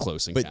love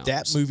Close Encounters. But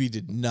that movie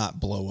did not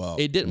blow up.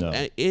 It didn't. No.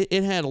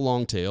 It had a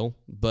long tail,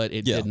 but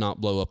it did not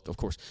blow up, of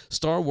course.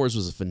 Star Wars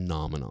was a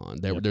phenomenon.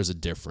 There's a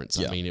difference.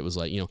 I mean, it was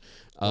like,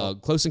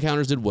 Close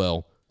Encounters did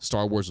well.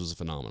 Star Wars was a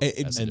phenomenon.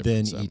 And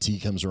then E.T.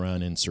 comes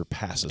around and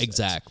surpasses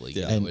exactly. it.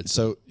 Yeah. And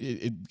so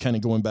it kind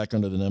of going back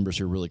under the numbers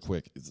here really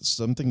quick, it's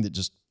something that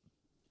just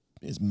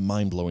is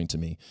mind-blowing to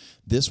me.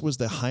 This was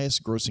the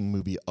highest grossing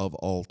movie of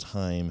all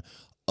time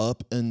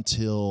up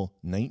until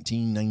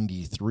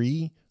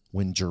 1993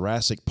 when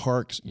Jurassic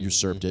Park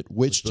usurped it,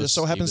 which just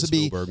so happens to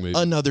be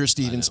another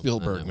Steven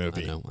Spielberg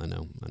movie. I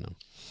know.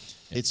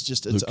 It's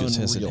just Lucas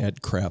unreal. hasn't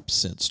had crap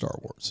since Star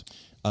Wars.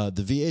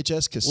 The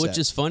VHS cassette. Which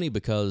is funny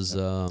because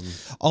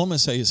all I'm gonna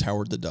say is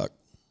Howard the Duck.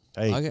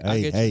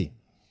 Hey.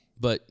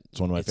 But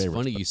it's one of my favorites. It's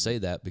funny you say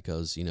that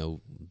because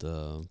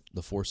the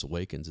Force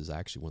Awakens is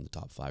actually one of the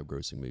top 5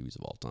 grossing movies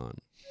of all time.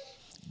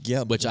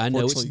 Yeah, which I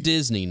know it's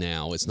Disney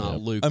now. It's not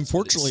Lucas.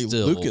 Unfortunately,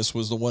 Lucas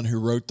was the one who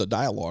wrote the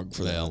dialogue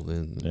for that.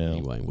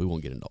 Anyway, we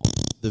won't get into all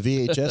the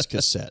VHS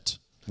cassette,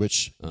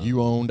 which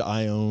you owned,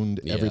 I owned,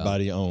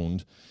 everybody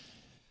owned.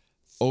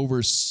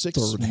 Over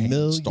 6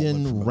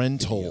 million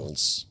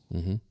rentals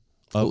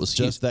of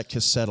just that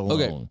cassette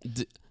alone.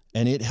 Okay.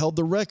 And it held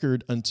the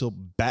record until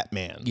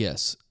Batman.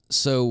 Yes.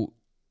 So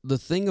the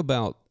thing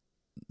about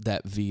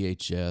that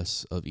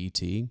VHS of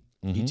E.T.,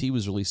 E.T.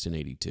 was released in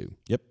 82.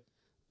 Yep.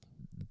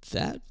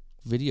 That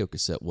video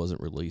cassette wasn't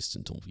released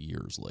until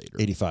years later.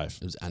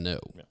 85. I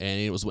know. Yeah.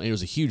 And it was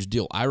a huge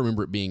deal. I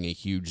remember it being a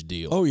huge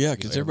deal. Oh, yeah,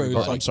 because everybody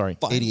was I'm sorry,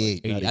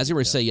 88. 80. As you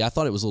were saying, I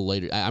thought it was a little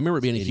later. I remember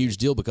it being a huge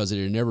deal because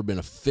it had never been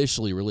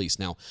officially released.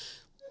 Now,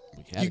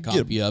 we had a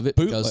copy of it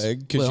because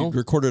you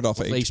recorded off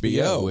of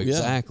HBO.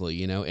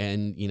 Exactly,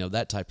 and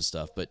that type of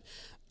stuff. But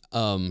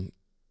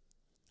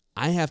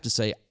I have to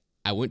say,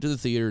 I went to the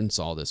theater and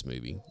saw this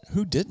movie.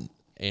 Who didn't?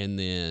 And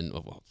then,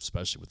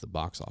 especially with the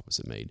box office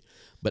it made.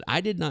 But I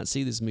did not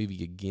see this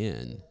movie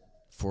again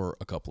for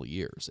a couple of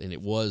years. And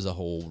it was a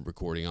whole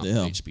recording on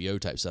HBO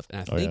type stuff. And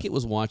I think it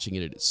was watching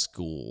it at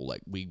school, like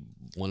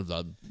one of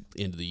the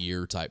end of the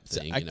year type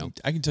thing. I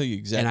can tell you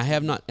exactly. And I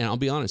have not, and I'll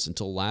be honest,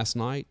 until last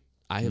night,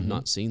 I have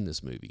not seen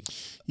this movie.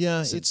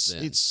 Yeah,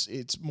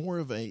 it's more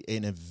of an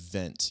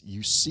event.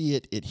 You see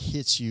it, it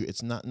hits you.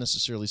 It's not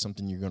necessarily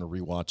something you're going to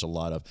rewatch a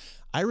lot of.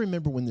 I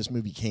remember when this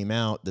movie came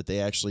out that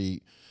they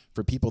actually,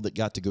 for people that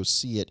got to go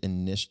see it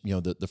in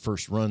the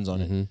first runs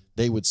on it,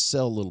 they would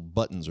sell little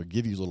buttons or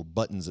give you little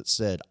buttons that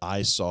said,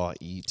 I saw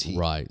E.T.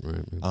 Right.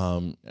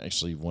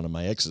 Actually, one of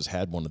my exes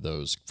had one of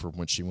those for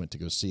when she went to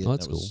go see it. Oh,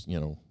 that's that was,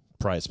 cool.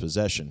 prized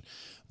possession.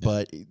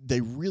 But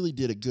they really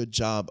did a good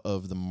job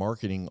of the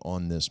marketing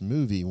on this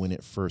movie when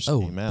it first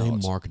came out. They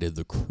marketed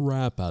the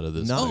crap out of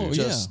this movie.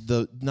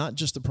 Not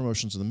just the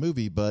promotions of the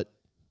movie, but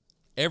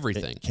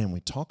everything. Can we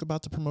talk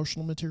about the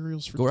promotional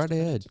materials? Go right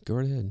ahead. Go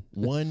right ahead.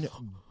 $1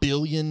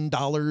 billion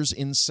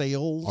in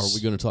sales. Are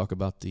we going to talk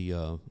about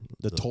the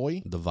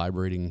toy? The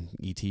vibrating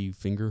ET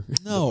finger?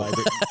 No,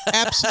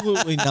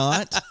 absolutely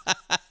not.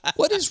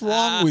 What is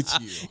wrong with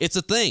you? It's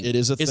a thing. It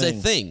is a thing. It's a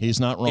thing. He's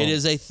not wrong. It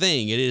is a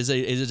thing. It is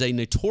a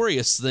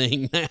notorious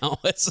thing now.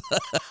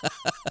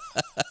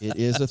 It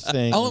is a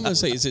thing. All I'm going to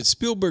say is that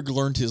Spielberg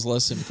learned his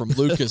lesson from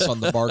Lucas on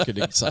the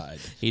marketing side.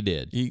 He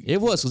did. It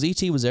was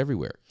because ET was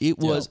everywhere. It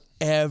was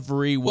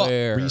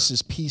everywhere. Well,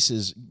 Reese's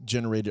Pieces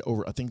generated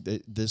over, I think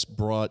that this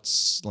brought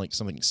like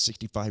something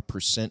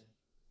 65%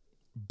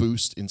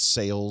 boost in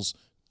sales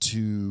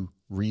to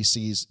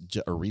Reese's.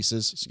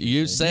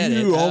 You said it.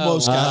 You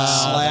almost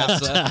got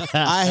slapped.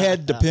 I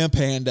had the pimp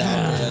hand out.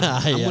 Man.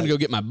 I'm going to go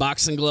get my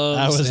boxing gloves.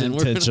 That was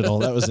intentional.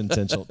 That was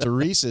intentional. To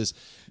Reese's.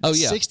 Oh,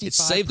 yeah. 65%. It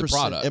saved the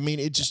product. I mean,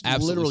 it just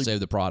absolutely literally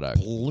saved the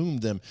product.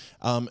 Bloomed them.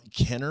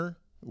 Kenner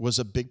was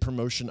a big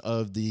promotion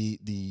of the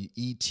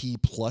E.T.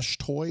 plush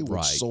toy,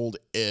 which sold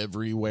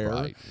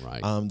everywhere.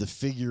 Right. The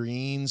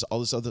figurines, all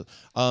this other.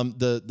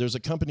 There's a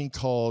company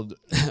called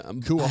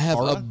Kuahara. I have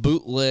a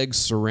bootleg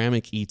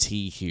ceramic ET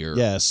here.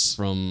 Yes,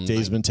 from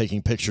Dave's been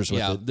taking pictures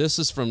with it. This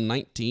is from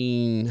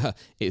 19.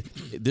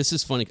 This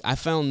is funny. I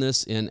found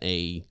this in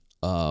a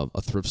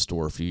thrift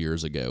store a few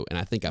years ago, and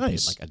I think I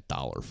paid like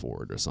 $1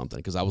 for it or something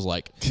because I was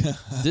like,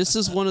 this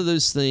is one of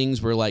those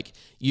things where like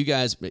you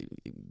guys,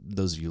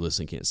 those of you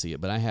listening can't see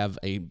it, but I have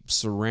a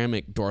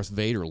ceramic Darth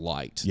Vader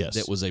light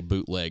that was a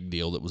bootleg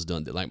deal that was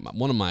done. Like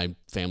one of my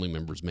family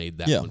members made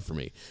that one for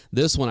me.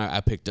 This one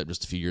I picked up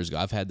just a few years ago.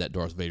 I've had that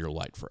Darth Vader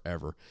light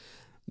forever.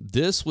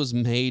 This was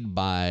made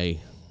by.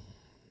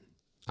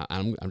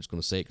 I'm just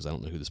going to say it because I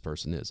don't know who this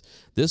person is.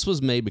 This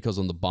was made because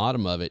on the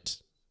bottom of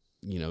it,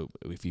 you know,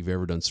 if you've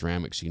ever done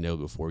ceramics, you know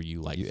before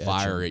you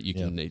fire it, you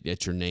can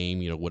etch your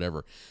name, you know,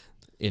 whatever.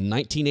 In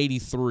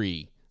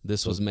 1983,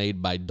 this was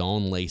made by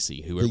Don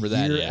Lacey, whoever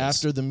that is. The year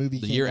after the movie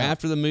came out.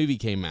 After the movie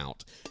came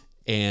out.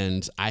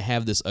 And I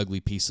have this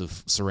ugly piece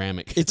of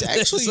ceramic. It's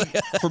actually,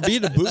 for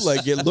being a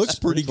bootleg, it looks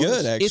pretty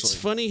good, actually. It's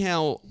funny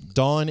how...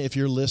 Dawn, if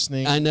you're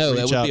listening, I know,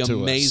 that would be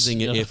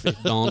amazing if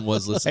Dawn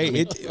was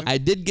listening. I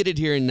did get it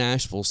here in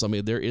Nashville, so I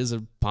mean, there is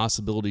a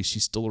possibility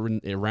she's still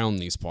around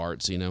these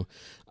parts, you know.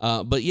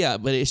 But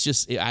it's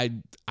just,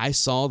 I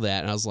saw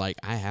that, and I was like,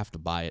 I have to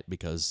buy it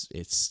because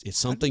it's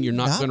something you're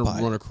not going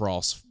to run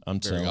across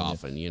very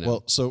often, you know.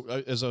 Well, so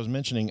as I was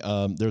mentioning,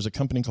 there's a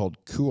company called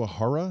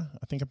Kuahara,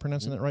 I think I'm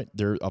pronouncing that right.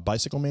 They're a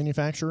bicycle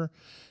manufacturer.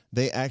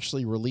 They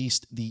actually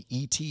released the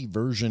ET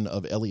version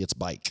of Elliot's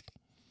bike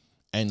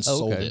and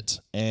sold it.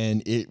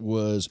 And it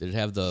was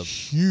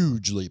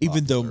hugely popular.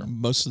 Even though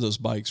most of those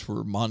bikes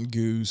were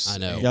Mongoose. I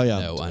know.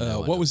 I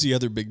know. What was the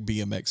other big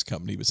BMX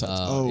company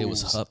besides it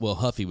was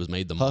Huffy was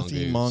made the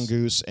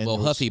Mongoose. And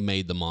Huffy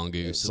made the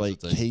Mongoose. It's like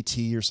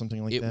KT or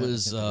something like that. It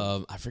was,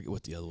 I forget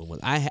what the other one was.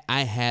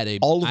 I had a...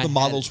 All of the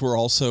models were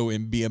also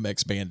in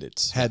BMX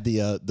Bandits. Had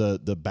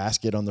the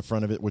basket on the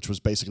front of it, which was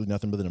basically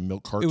nothing but a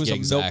milk carton. It was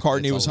a milk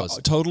carton. It was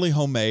totally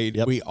homemade.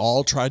 Yep. We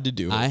all tried to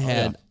do it. I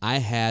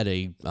had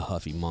a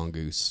Huffy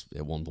Mongoose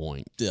at one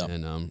point. Yeah.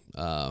 And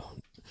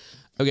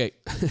okay.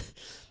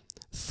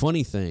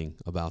 Funny thing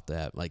about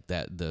that, like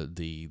that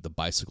the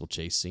bicycle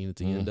chase scene at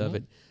the end of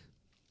it,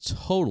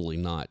 totally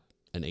not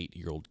an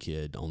 8-year-old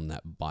kid on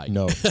that bike.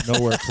 No,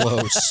 nowhere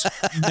close.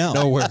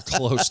 Nowhere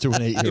close to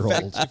an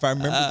 8-year-old. If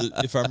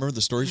I remember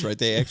the stories right,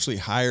 they actually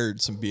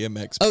hired some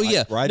BMX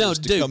riders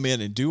to come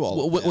in and do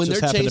all of that. When they're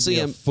chasing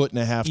him, a foot and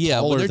a half. Yeah,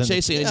 taller when they're than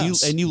chasing,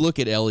 the and you look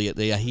at Elliot,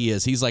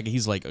 he's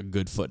like a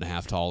good foot and a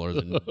half taller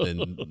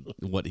than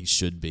what he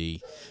should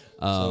be.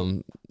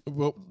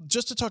 Well,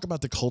 just to talk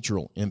about the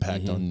cultural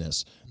impact on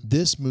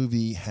this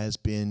movie has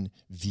been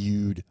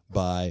viewed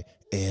by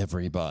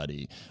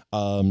everybody.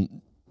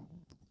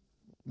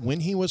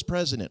 When he was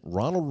president,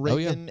 Ronald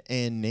Reagan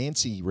and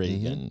Nancy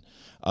Reagan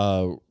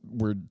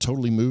were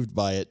totally moved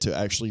by it to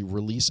actually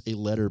release a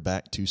letter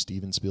back to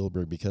Steven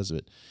Spielberg because of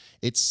it.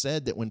 It's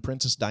said that when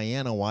Princess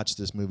Diana watched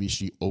this movie,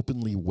 she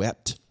openly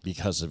wept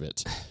because of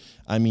it.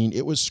 I mean,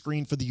 it was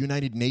screened for the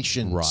United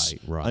Nations.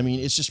 Right. I mean,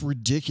 it's just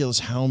ridiculous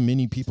how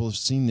many people have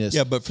seen this.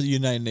 Yeah, but for the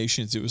United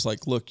Nations, it was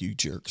like, look, you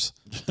jerks.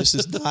 This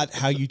is not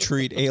how you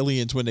treat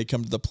aliens when they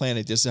come to the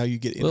planet. This is how you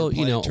get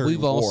interplanetary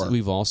war.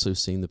 We've also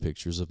seen the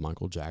pictures of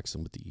Michael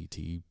Jackson with the ET.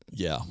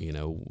 Yeah. You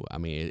know, I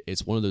mean,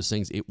 it's one of those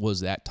things. It was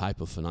that type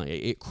of phenomenon.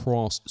 It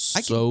crossed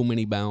so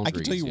many boundaries. I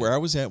can tell you where I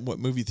was at, what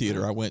movie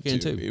theater I went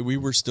to. We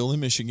were still in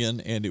Michigan,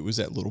 and it was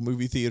that little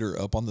movie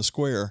theater up on the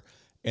square.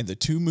 And the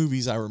two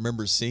movies I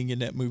remember seeing in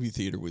that movie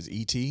theater was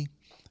E.T.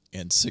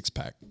 and Six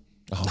Pack.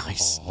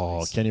 Nice.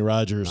 Oh, Kenny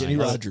Rogers. Kenny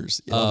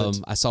Rogers. Yeah,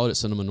 I saw it at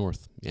Cinema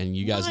North, and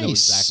you guys know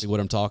Nice. exactly what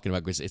I'm talking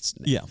about because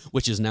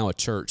which is now a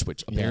church.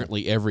 Which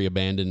apparently every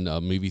abandoned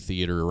movie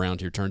theater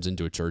around here turns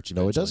into a church.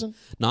 No, it eventually.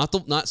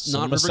 doesn't. Not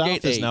Cinema Rivergate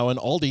South is 8. now an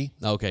Aldi.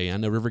 Okay, I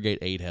know Rivergate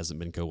 8 hasn't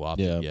been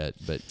co-opted yet,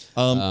 but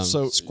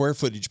So square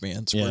footage,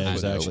 man. Square footage.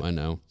 exactly. I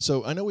know.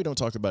 So I know we don't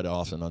talk about it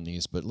often on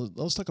these, but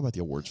let's talk about the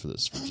awards for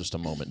this for just a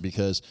moment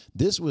because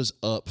this was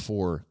up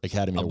for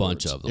Academy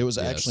Awards. Bunch of them, It was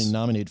actually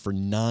nominated for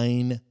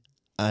 9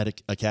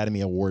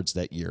 Academy Awards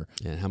that year.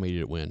 And how many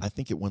did it win? I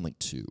think it won like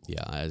 2.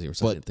 Yeah, as you were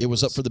But it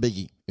was up for the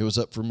biggie. It was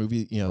up for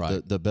movie,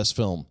 Right. the best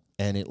film,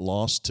 and it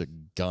lost to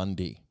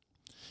Gandhi.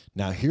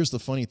 Now, here's the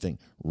funny thing: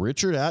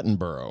 Richard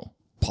Attenborough,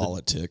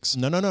 Politics.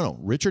 No.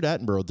 Richard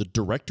Attenborough, the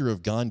director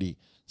of Gandhi,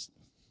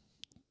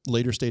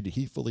 later stated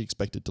he fully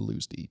expected to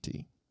lose to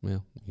E.T.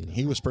 Well,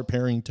 He was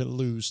preparing to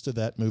lose to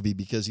that movie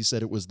because he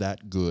said it was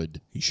that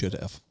good. He should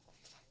have.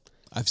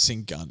 I've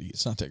seen Gandhi.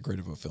 It's not that great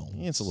of a film.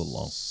 It's a little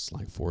long. it's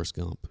like Forrest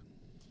Gump.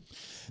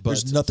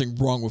 There's nothing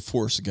wrong with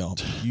Forrest Gump.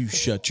 You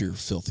shut your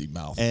filthy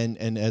mouth. And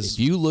as If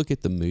you look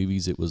at the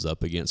movies it was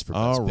up against for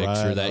Best All Picture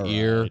right, that all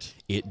year, right.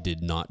 it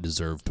did not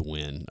deserve to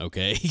win.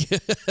 Okay,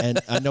 and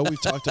I know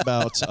we've talked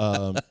about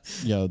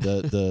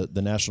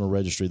the National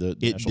Registry, the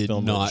it National did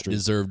Film not Registry.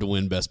 deserve to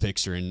win Best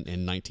Picture in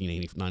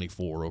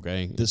 1994.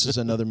 Okay, This is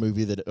another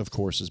movie that, of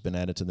course, has been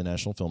added to the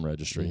National Film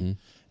Registry, Mm-hmm.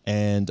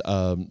 and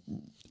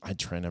I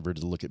try never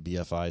to look at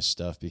BFI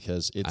stuff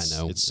because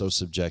it's so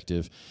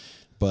subjective.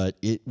 But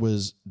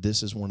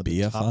this is one of the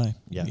BFI? top,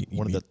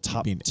 one of the You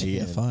top mean 10.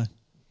 AFI?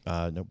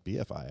 No,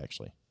 BFI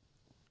actually,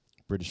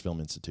 British Film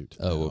Institute.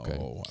 Oh, okay.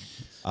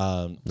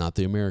 Not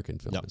the American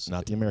Film No, Institute.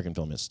 not the American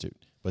Film Institute.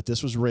 But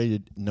this was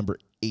rated number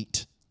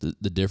 8.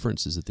 The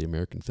difference is that the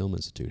American Film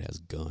Institute has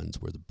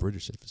guns, where the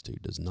British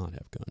Institute does not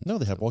have guns. No,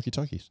 they have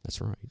walkie-talkies. That's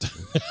right.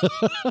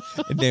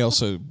 And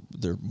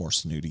they're more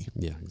snooty.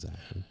 Yeah,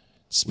 exactly.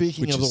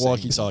 Speaking Which of the is saying-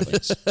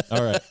 walkie-talkies,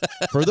 all right.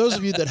 For those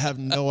of you that have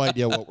no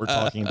idea what we're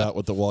talking about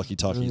with the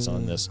walkie-talkies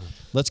on this,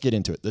 let's get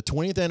into it. The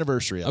 20th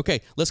anniversary.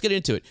 Okay, let's get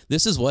into it.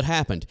 This is what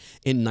happened.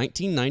 In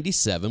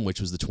 1997,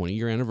 which was the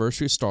 20-year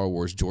anniversary of Star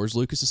Wars, George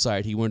Lucas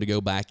decided he wanted to go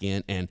back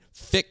in and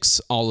fix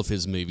all of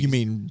his movies. You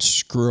mean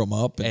screw them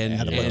up and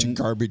add a bunch of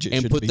garbage that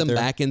and shouldn't put be them there?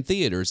 back in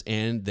theaters,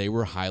 and they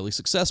were highly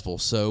successful.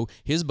 So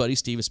his buddy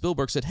Steven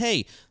Spielberg said,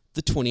 "Hey,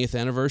 the 20th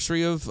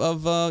anniversary of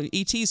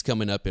E.T.'s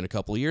coming up in a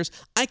couple of years.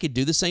 I could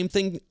do the same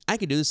thing.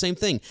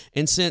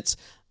 And since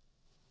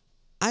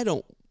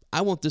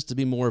I want this to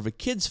be more of a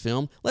kid's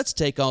film, let's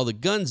take all the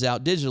guns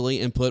out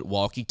digitally and put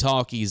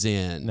walkie-talkies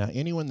in." Now,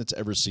 anyone that's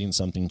ever seen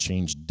something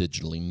change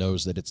digitally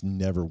knows that it's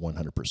never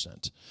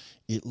 100%.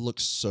 It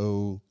looks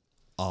so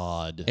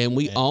odd. And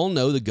we all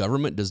know the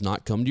government does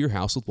not come to your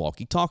house with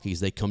walkie-talkies.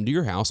 They come to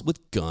your house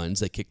with guns.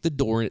 They kick the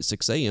door in at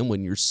 6 a.m.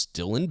 when you're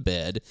still in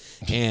bed,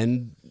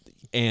 and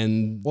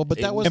but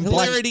that was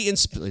hilarity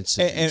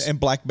and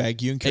black bag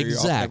you and carry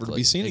off never to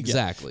be seen again.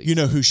 Exactly. You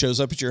know who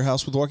shows up at your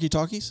house with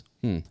walkie-talkies?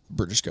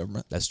 British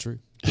government. That's true.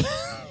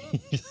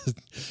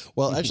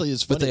 Well, actually,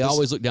 it's funny. But they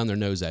always look down their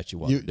nose at you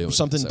while you're doing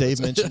something it. So Dave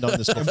it's- mentioned on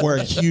this And before. wear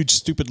a huge,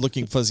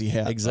 stupid-looking fuzzy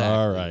hat. Exactly.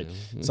 All right.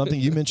 Something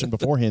you mentioned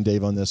beforehand,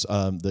 Dave, on this.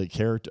 The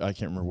character, I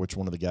can't remember which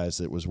one of the guys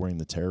that was wearing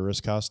the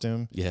terrorist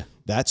costume. Yeah.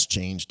 That's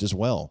changed as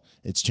well.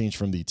 It's changed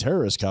from the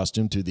terrorist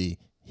costume to the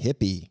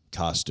hippie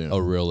costume. Oh,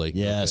 really?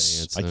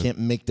 Yes. Okay, I can't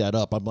make that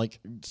up. I'm like,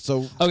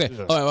 so. Okay.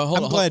 All right. Well, hold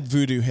I'm on. glad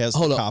Voodoo has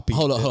Hold the on. copy.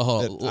 Hold on.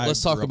 that I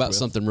Let's talk grew up about with.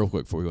 something real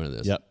quick before we go into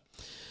this. Yep.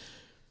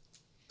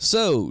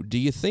 So, do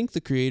you think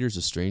the creators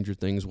of Stranger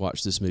Things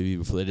watched this movie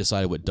before they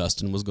decided what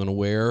Dustin was going to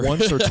wear?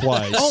 Once or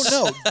twice.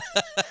 Oh,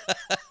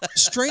 no.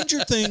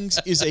 Stranger Things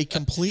is a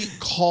complete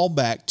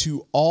callback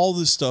to all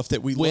the stuff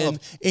that we love,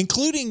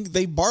 including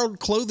they borrowed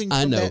clothing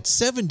from that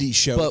 70s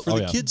show for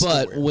the kids to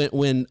But wear.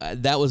 when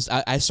that was,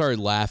 I started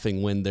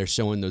laughing when they're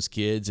showing those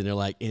kids, and they're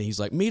like, and he's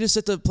like, meet us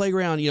at the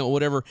playground,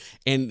 whatever.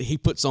 And he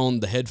puts on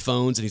the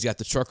headphones, and he's got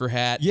the trucker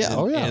hat, Yeah.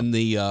 and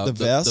the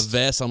vest. The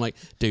vest. I'm like,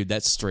 dude,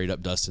 that's straight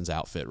up Dustin's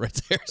outfit right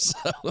there. So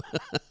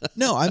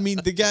No, I mean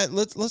the guy.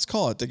 Let's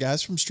call it the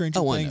guys from Stranger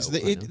Oh, I Things. know,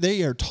 I know.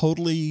 They are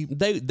totally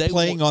they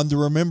playing on the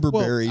remember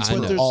berries I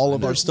with know. all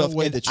of our There's stuff. no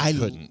way and that you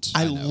couldn't.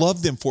 I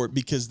love them for it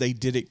because they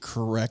did it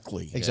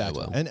correctly. Exactly.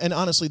 well. And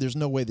honestly, there's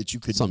no way that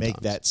you could make Sometimes.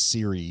 that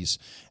series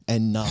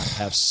and not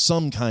have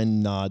some kind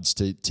of nods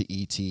to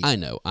E.T. I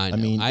know. I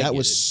mean, I that get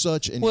was it.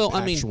 such an Well,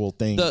 impactful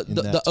thing. The in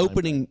that the time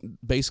opening,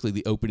 basically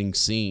the opening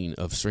scene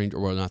of Stranger,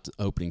 well, not the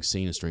opening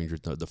scene of Stranger,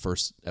 the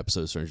first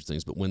episode of Stranger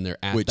Things, but when they're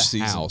at Which the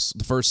season? house,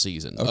 the first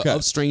season Okay.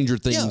 of Stranger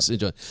Things,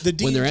 The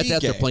when they're at D&D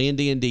that, they're game. playing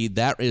D&D.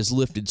 That is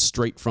lifted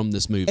straight from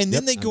this movie. And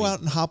then they go out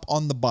and hop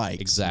on the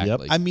bike.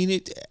 Exactly. I mean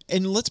it.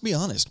 And let's be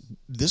honest,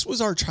 this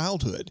was our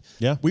childhood.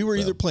 Yeah. We were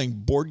either playing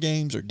board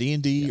games or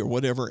D&D or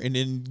whatever, and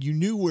then you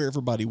knew where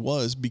everybody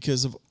was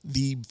because of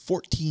the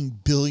 14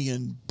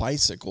 billion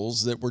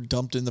bicycles that were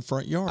dumped in the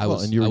front yard.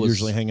 And you were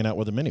usually hanging out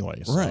with them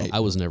anyway. So. Right. I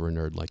was never a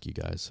nerd like you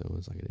guys, so it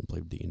was like I didn't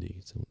play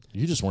D&D. So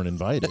You just weren't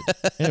invited.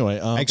 Anyway.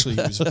 Actually,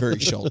 he was very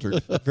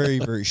sheltered. Very,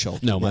 very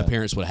sheltered. no, my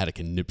parents would have had a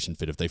conniption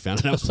fit if they found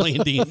out I was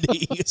playing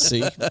D&D.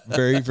 See?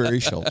 Very, very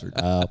sheltered.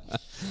 All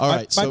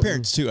right. My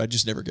parents, too. I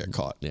just never got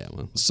caught. Yeah,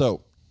 well.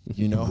 So,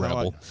 you know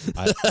Rebel.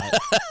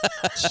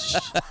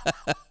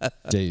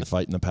 Dave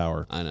fighting the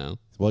power. I know.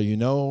 Well, you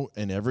know,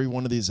 in every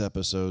one of these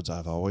episodes,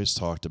 I've always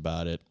talked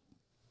about it.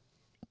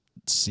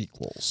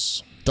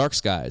 Sequels. Dark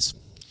Skies.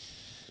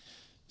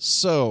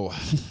 So,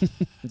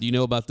 Do you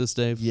know about this,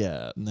 Dave?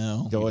 yeah.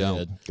 No. Go You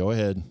ahead. Go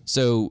ahead.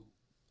 So,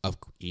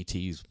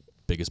 E.T.'s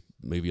biggest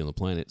movie on the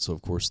planet. So,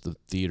 of course, the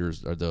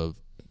theaters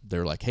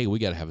they're like, hey, we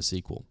got to have a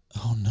sequel.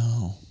 Oh,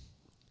 no.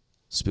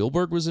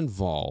 Spielberg was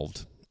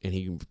involved, and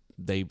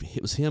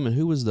it was him, and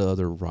who was the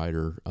other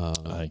writer?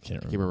 I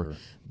can't remember.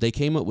 They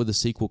came up with a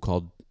sequel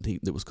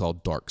that was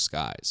called Dark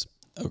Skies.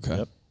 Okay.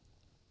 Yep.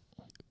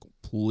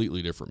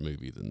 Completely different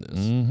movie than this.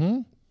 Mm-hmm.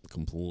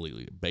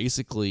 Completely.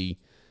 Basically,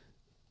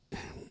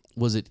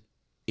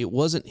 it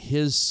wasn't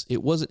his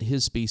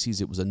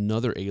species. It was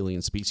another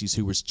alien species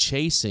who was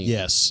chasing.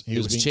 Yes, he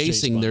was being chasing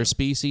chased by their them.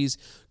 species,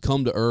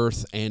 come to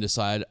Earth, and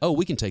decide, oh,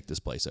 we can take this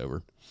place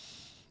over.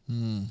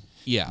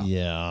 Yeah.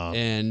 Yeah.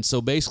 And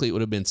so basically, it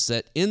would have been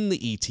set in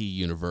the E.T.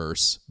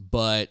 universe,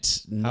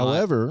 but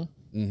However,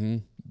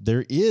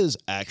 there is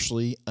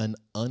actually an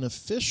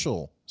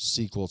unofficial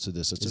sequel to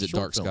this. It's is a it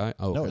short Dark film. Sky?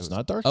 Oh, no, okay. it's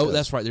not Dark Oh, Skies.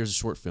 that's right. There's a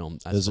short film.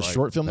 There's a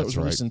short film that was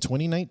released in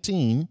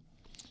 2019.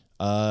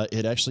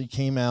 It actually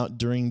came out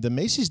during the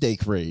Macy's Day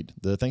Parade,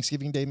 the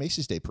Thanksgiving Day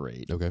Macy's Day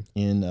Parade. Okay.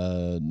 In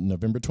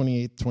November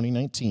 28th,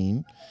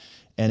 2019.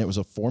 And it was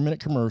a 4-minute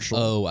commercial.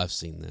 Oh, I've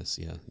seen this.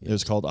 Yeah. It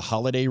was called A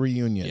Holiday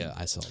Reunion. Yeah,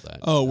 I saw that.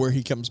 Oh, where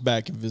he comes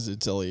back and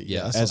visits Elliot.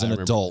 Yeah, Yes. As an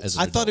adult.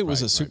 I thought it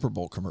was a Super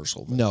Bowl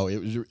commercial. though. No, It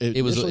was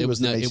initially the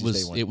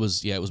Macy's Day one. it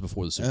was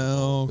before the Super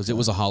Bowl Oh, because it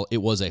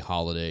was a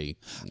holiday.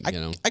 You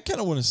know. I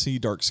kind of want to see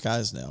Dark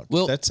Skies now.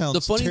 Well, that sounds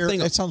the funny thing-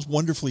 that sounds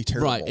wonderfully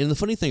terrible. Right, and the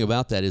funny thing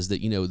about that is that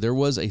there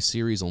was a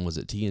series on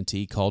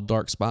TNT called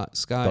Dark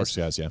Skies. Dark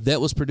Skies, yeah. That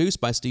was produced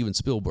by Steven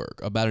Spielberg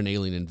about an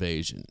alien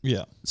invasion.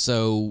 Yeah.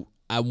 So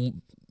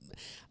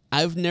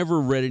I've never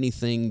read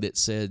anything that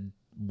said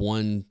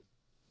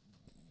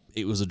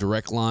it was a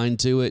direct line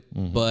to it,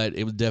 but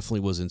it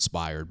definitely was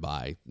inspired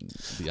by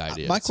the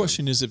idea. My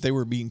question is, if they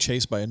were being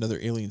chased by another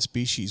alien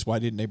species, why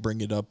didn't they bring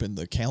it up in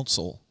the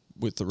council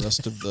with the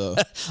rest of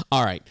the?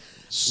 All right,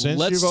 Since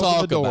let's you've opened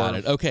talk the door, about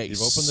it. Okay,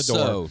 you've opened the door.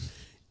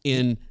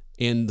 So,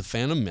 in the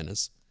Phantom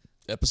Menace,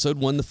 Episode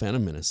 1, The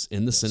Phantom Menace,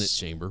 in the Senate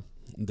chamber,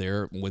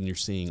 there, when you're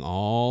seeing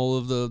all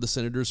of the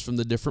senators from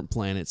the different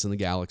planets and the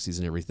galaxies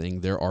and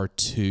everything, there are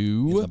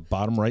two. In the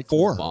bottom right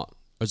Four.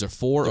 Is there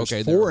four? There's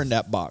okay, four there are in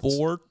that box.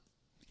 Four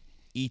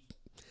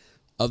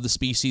of the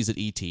species that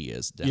ET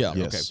is. Down Yeah.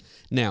 there. Yes. Okay.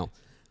 Now,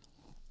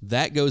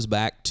 that goes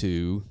back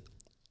to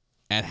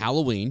at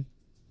Halloween,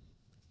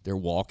 they're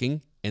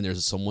walking and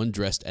there's someone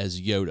dressed as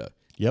Yoda.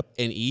 Yep.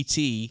 And ET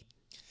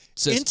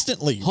says,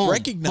 Instantly home,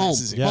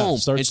 recognizes home, him. Yeah, home,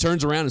 starts- and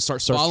turns around and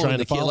starts starts following trying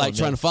the to kid, follow like him,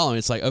 trying yeah. to follow him.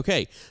 It's like,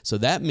 okay, so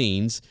that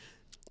means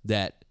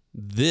that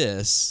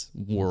this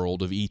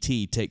world of ET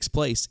takes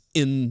place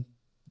in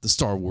the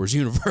Star Wars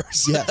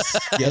universe. Yes,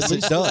 yes,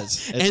 it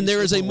does. And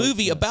there is a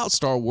movie about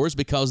Star Wars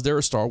because there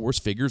are Star Wars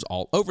figures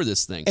all over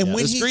this thing. And when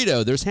there's he's-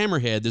 Greedo, there's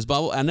Hammerhead, there's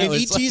Bob. I know. And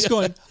it's ET's like-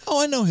 going,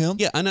 oh, I know him.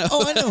 Yeah, I know.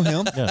 Oh, I know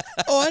him.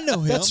 Oh, I know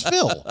him. That's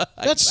Phil.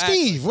 That's Exactly.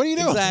 Steve. What are you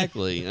doing?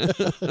 Exactly.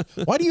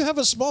 Why do you have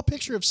a small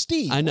picture of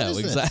Steve? I know,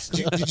 What is this?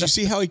 exactly. Did you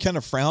see how he kind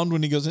of frowned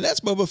when he goes, and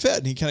that's Boba Fett?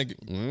 And he kind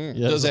of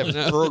does that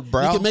furrowed You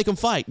brow. can make them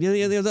fight. Yeah.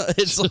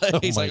 It's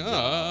like, he's my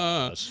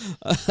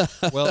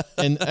like, Well,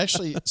 and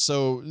actually,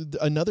 so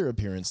another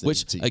appearance that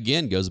which ET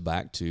again goes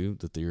back to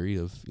the theory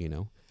of,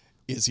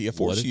 Is he a what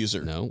Force if,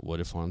 user? No, what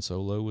if Han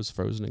Solo was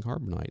frozen in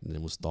carbonite and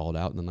then was thawed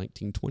out in the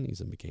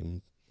 1920s and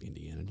became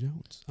Indiana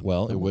Jones? I mean,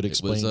 Well, it would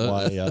explain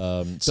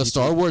why. So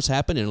Star Wars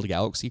happened in a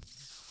galaxy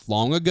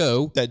long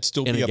ago. That'd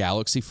still in be a a-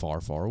 galaxy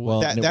far, far away.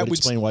 Well, That- and it that would would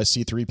explain why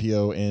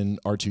C-3PO and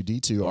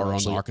R2-D2 are on the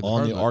actually Ark of the on the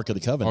Covenant. Ark of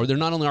the Covenant. Or they're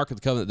not on the Ark of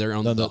the Covenant, they're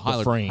on No, the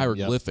frame, yeah.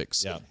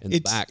 hieroglyphics Yeah. in the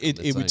back. of It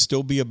the would thing.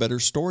 still be a better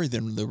story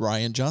than the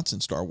Ryan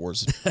Johnson Star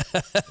Wars.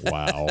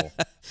 Wow.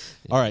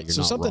 All right. you're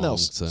So not something wrong,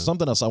 else. so-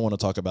 Something else I want to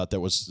talk about that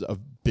was a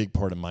big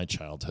part of my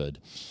childhood.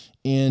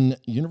 In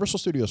Universal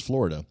Studios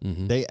Florida,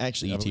 they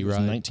actually The E.T. it was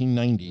in ride?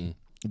 1990.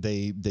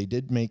 They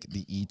did make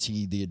the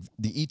E.T.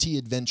 the E.T.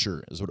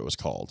 Adventure is what it was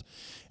called.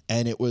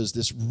 And it was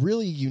this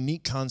really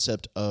unique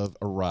concept of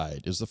a ride.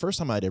 It was the first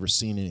time I'd ever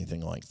seen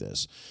anything like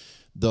this.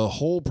 The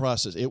whole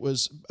process, it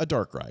was a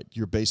dark ride.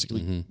 You're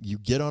basically, you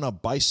get on a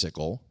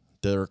bicycle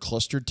that are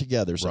clustered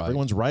together. So Right.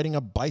 everyone's riding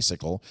a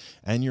bicycle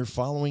and you're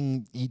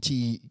following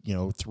E.T.,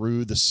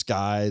 through the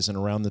skies and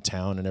around the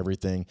town and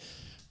everything.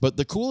 But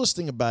the coolest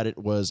thing about it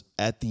was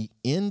at the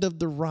end of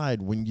the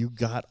ride, when you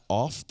got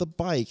off the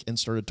bike and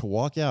started to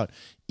walk out,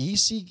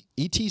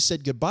 E.T.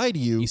 said goodbye to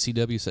you.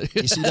 ECW said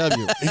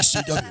ECW.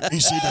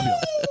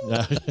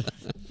 ECW.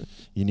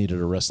 You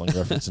needed a wrestling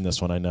reference in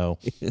this one, I know.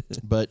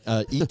 But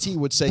E.T.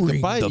 would say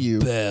goodbye to you,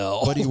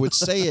 but he would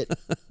say it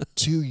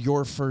to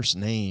your first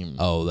name.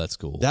 Oh, that's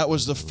cool. That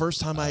was the first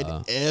time I'd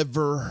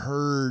ever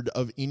heard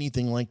of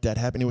anything like that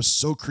happen. It was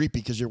so creepy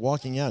because you're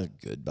walking out,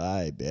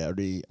 goodbye,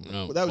 Barry.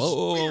 Oh. That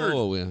was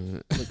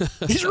weird. Yeah.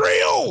 He's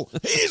real.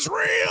 He's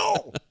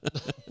real.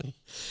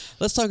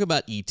 Let's talk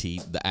about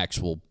E.T., the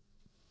actual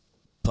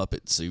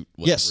puppet suit,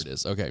 whatever Yes. it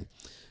is. Okay.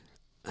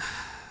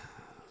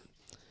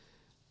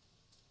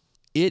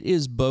 It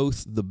is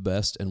both the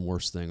best and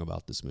worst thing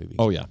about this movie.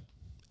 Oh, yeah.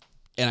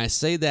 And I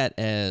say that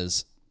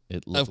as,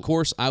 of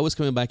course, I was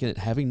coming back in it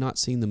having not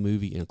seen the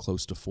movie in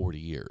close to 40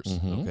 years.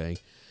 Mm-hmm. Okay.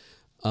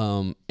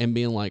 And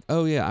being like,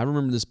 oh, yeah, I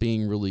remember this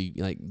being really,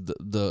 like,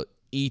 the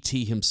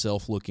E.T.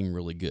 himself looking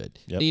really good.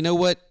 Yep. And you know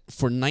what?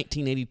 For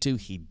 1982,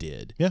 he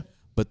did. Yeah.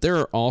 But there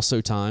are also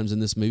times in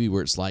this movie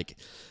where it's like,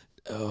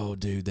 oh,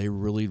 dude, they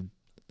really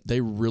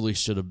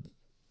should have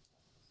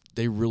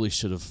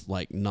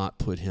like not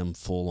put him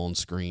full on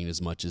screen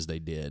as much as they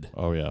did.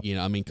 Oh, yeah. You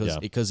know, I mean,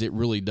 because it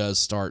really does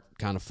start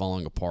kind of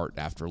falling apart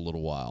after a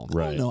little while.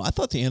 Right. No, I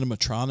thought the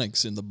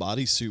animatronics in the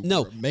bodysuit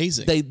were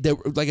amazing. They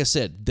like I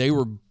said, they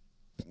were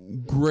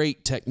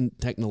great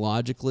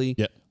technologically.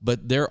 Yeah.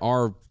 But there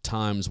are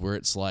times where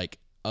it's like,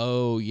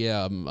 oh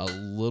yeah, a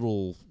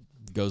little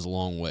goes a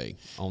long way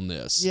on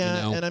this. Yeah,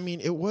 you know? and I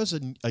mean, it was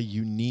a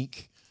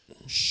unique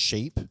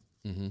shape.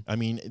 Mm-hmm. I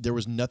mean, there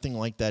was nothing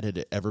like that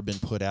had ever been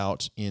put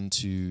out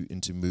into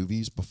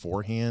movies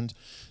beforehand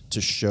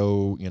to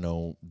show, you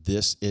know,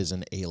 this is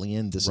an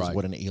alien. This is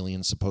what an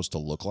alien's supposed to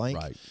look like.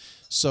 Right.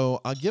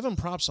 So I'll give them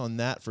props on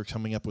that for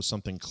coming up with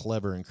something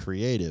clever and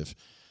creative.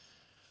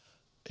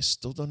 I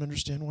still don't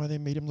understand why they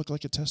made him look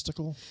like a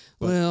testicle.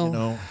 But,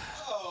 Well,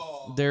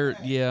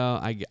 you know,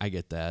 I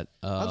get that.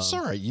 I'm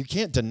sorry, you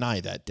can't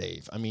deny that,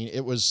 Dave. I mean,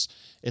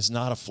 it's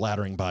not a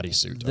flattering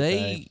bodysuit. They,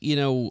 okay? you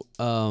know,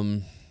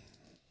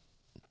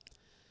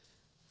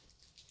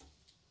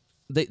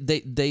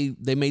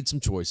 they made some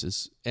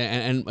choices,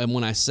 and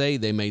when I say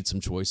they made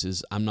some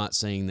choices, I'm not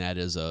saying that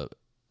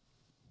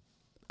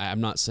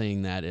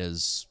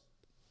as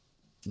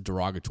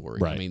derogatory.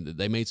 Right. I mean,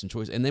 they made some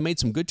choices, and they made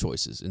some good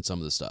choices in some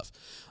of the stuff.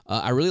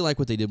 I really like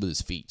what they did with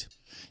his feet.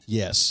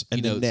 Yes,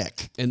 and the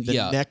neck. And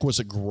the neck was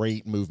a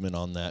great movement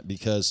on that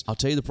because I'll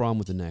tell you the problem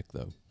with the neck,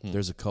 though.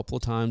 There's a couple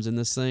of times in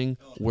this thing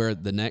where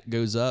the neck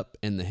goes up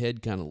and the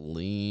head kind of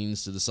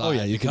leans to the side. Oh,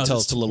 yeah, you can because tell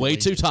it's a little way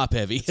weighty. too top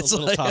heavy. It's a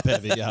little top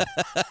heavy, yeah.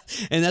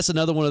 And that's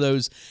another one of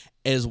those.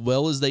 As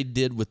well as they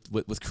did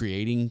with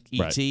creating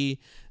E.T.,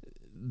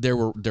 there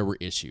were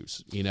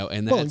issues, you know,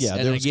 and that's,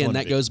 and again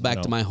that goes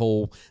back to my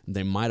whole.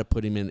 They might have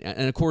put him in,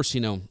 and of course,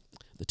 you know,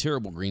 the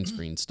terrible green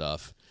screen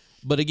stuff.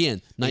 But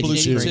again,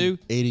 1982,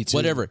 82.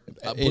 whatever.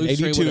 In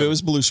 82, it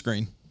was blue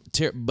screen.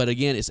 But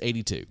again, it's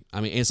 82.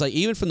 I mean, it's like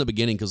even from the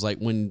beginning, because like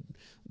when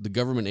the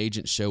government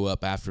agents show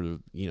up after,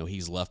 you know,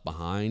 he's left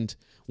behind,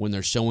 when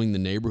they're showing the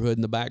neighborhood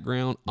in the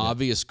background,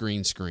 obvious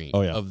green screen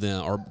of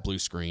them, or blue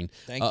screen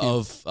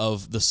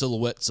of the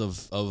silhouettes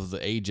of the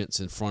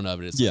agents in front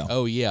of it. It's like,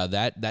 oh yeah,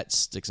 that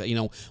sticks out. You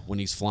know, when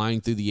he's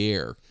flying through the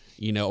air.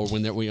 You know, or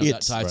when they're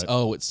that tides.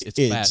 Oh, it's bad.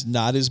 It's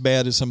not as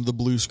bad as some of the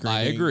blue screen.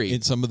 I agree.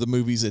 In some of the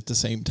movies at the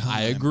same time.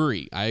 I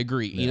agree. Yeah.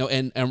 You know,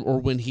 and or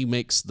when he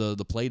makes the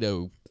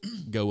Play-Doh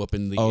go up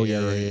in the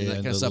air and that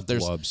kind of stuff.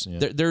 There's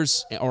globs,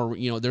 there's or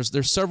you know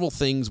there's several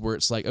things where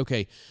it's like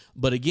okay,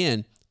 but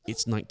again,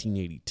 it's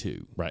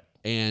 1982, right?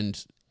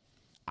 And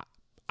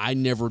I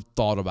never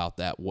thought about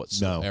that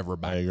whatsoever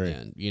back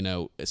then. You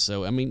know,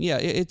 so I mean, yeah,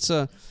 it's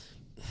a.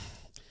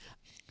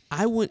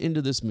 I went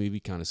into this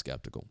movie kind of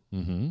skeptical.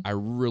 Mm-hmm. I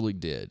really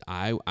did.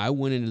 I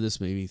went into this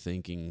movie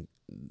thinking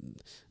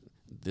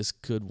this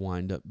could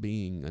wind up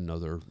being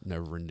another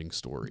never-ending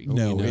story.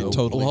 No, you know? it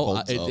totally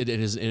holds up. It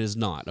is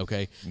not,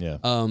 okay? Yeah.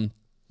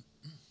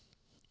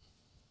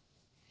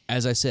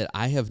 As I said,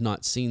 I have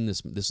not seen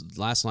this. This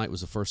last night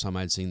was the first time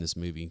I'd seen this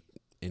movie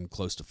in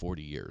close to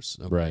 40 years.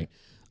 Okay?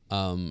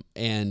 Right.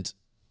 And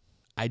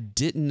I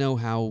didn't know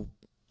how.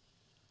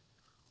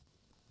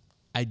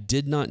 I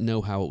did not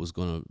know how it was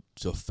going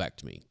to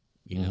affect me,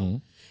 you know.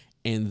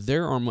 And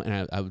there are,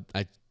 and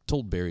I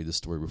told Barry this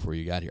story before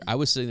you got here. I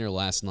was sitting there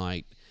last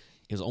night.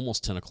 It was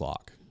almost 10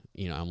 o'clock.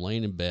 You know, I'm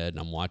laying in bed and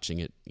I'm watching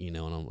it. You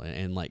know,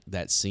 and like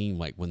that scene,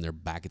 like when they're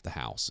back at the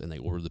house and they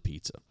order the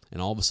pizza,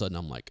 and all of a sudden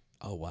I'm like,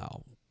 oh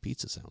wow,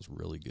 pizza sounds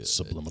really good.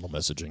 Subliminal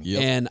messaging.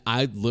 And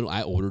I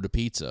ordered a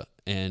pizza,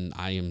 and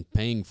I am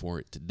paying for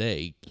it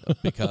today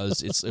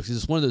because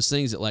it's one of those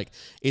things that, like,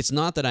 it's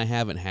not that I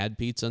haven't had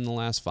pizza in the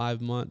last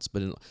 5 months,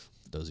 but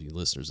those of you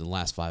listeners, in the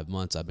last 5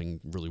 months, I've been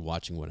really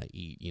watching what I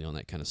eat, you know, and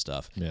that kind of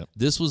stuff. Yep.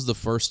 This was the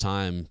first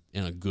time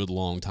in a good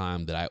long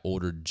time that I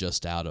ordered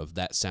just out of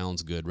that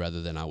sounds good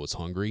rather than I was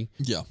hungry.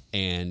 Yeah.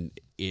 And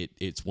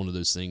it's one of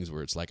those things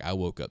where it's like I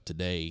woke up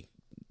today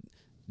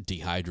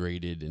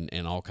dehydrated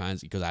and all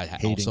kinds, because I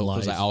Hating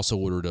life. also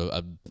ordered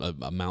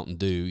a Mountain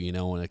Dew, you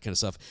know, and that kind of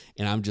stuff.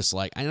 And I'm just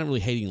like, I'm not really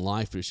hating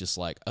life, but it's just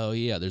like, oh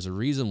yeah, there's a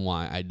reason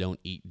why I don't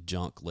eat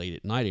junk late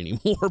at night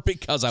anymore,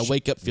 because I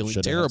wake up feeling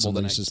Should've had terrible some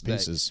the Reese's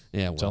next day. Pieces.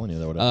 Yeah, I'm telling you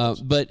that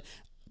would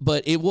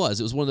but it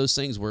was one of those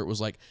things where it was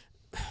like,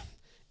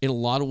 in a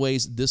lot of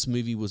ways,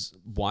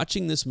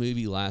 watching this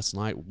movie last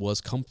night was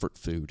comfort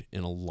food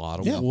in a lot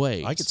of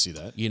ways. I could see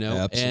that. You know,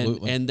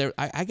 Absolutely. and there,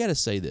 I got to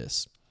say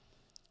this.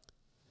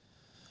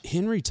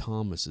 Henry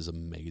Thomas is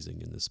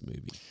amazing in this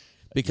movie,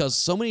 because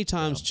so many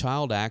times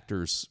child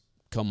actors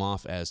come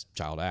off as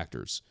child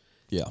actors.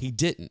 Yeah. He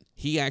didn't.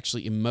 He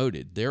actually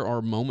emoted. There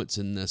are moments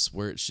in this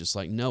where it's just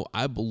like, no,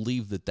 I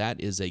believe that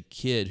is a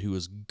kid who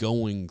is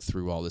going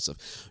through all this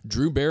stuff.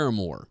 Drew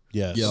Barrymore.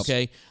 Yes. Yep.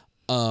 Okay.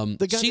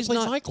 The guy she's that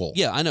played not Michael.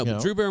 Yeah, I know. You But know?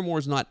 Drew Barrymore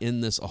is not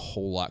in this a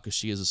whole lot because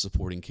she is a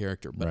supporting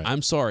character. But Right.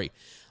 I'm sorry,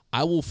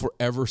 I will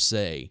forever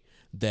say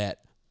that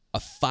a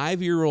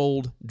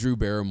 5-year-old Drew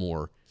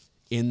Barrymore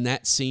in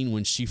that scene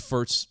when she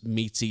first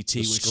meets E.T.,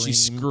 when she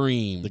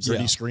screams, the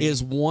gritty scream.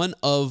 is one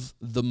of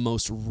the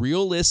most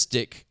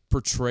realistic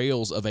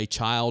portrayals of a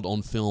child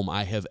on film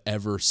I have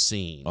ever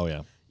seen. Oh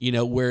yeah. You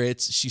know, where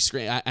she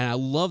screams, and I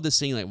love the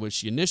scene like when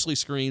she initially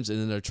screams, and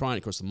then they're trying.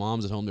 Of course, the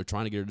mom's at home; they're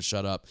trying to get her to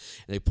shut up,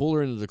 and they pull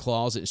her into the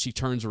closet, and she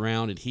turns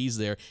around, and he's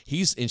there.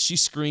 And she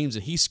screams,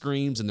 and he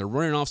screams, and they're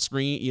running off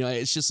screen. You know,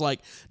 it's just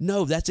like,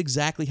 no, that's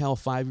exactly how a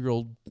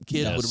 5-year-old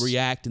kid would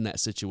react in that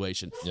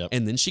situation. Yep.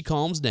 And then she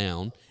calms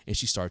down, and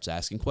she starts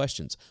asking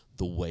questions,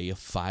 the way a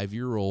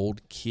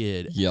 5-year-old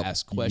kid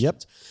asks questions.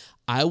 Yep.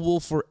 I will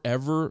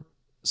forever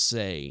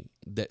say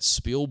that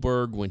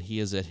Spielberg, when he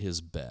is at his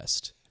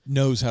best,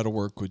 knows how to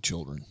work with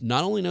children.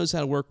 not only knows how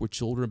to work with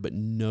children, but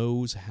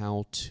knows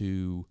how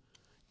to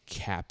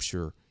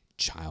capture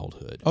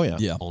childhood. Oh,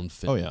 yeah. On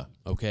film. Oh, yeah.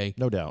 Okay.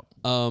 No doubt.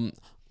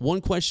 One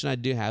question I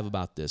do have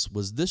about this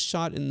was this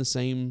shot in the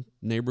same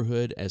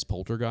neighborhood as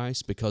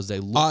Poltergeist, because they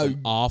look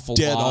an awful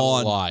dead lot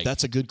on. alike.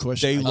 That's a good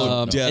question. They I look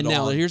don't know. dead and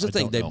now on. here's the I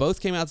thing: don't they know. both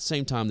came out at the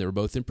same time. They were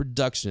both in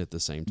production at the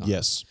same time.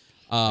 Yes.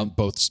 And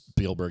both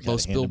Spielberg had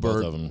Both a hand in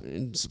Spielberg both of them.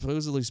 and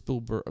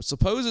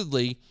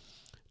supposedly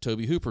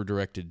Toby Hooper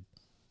directed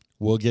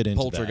We'll get into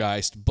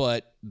Poltergeist,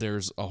 but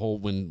there's a whole,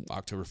 when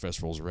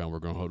Oktoberfest rolls around, we're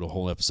going to hold a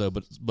whole episode.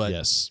 But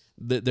Yes.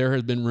 There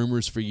have been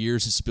rumors for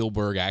years that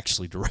Spielberg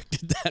actually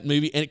directed that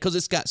movie, and because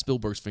it's got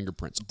Spielberg's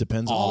fingerprints that.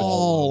 Depends on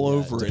all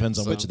which, over it. Depends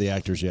on So- which of the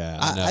actors you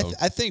ask.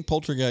 I think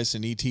Poltergeist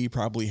and E.T.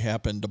 probably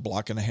happened a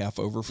block and a half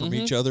over from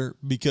each other,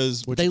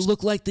 because They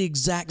look like the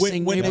exact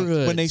same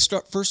neighborhood. when they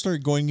first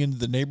started going into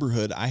the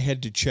neighborhood, I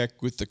had to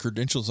check with the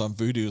credentials on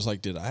Voodoo. It was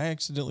like, did I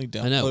accidentally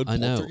download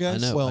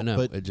Poltergeist? I know. Well,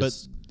 but It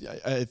just-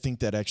 I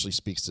think that actually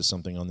speaks to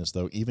something on this,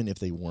 though. Even if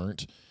they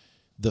weren't,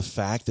 the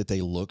fact that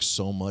they look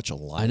so much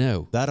alike, I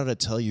know. that ought to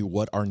tell you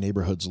what our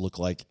neighborhoods look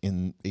like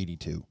in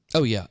 '82.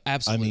 Oh yeah,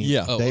 absolutely.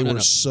 I mean, Oh, they no, were no.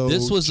 so.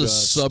 This was the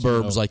just,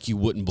 suburbs like you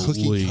wouldn't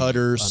cookie believe.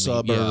 cutter I mean,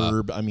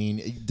 suburb. I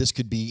mean, this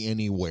could be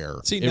anywhere.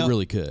 See, It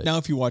really could. Now,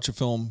 if you watch a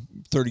film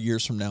 30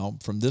 years from now,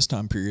 from this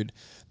time period,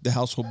 the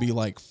house will be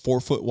like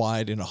 4 foot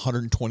wide and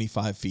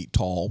 125 feet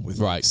tall with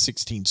like Right.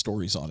 16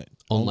 stories on it.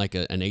 On like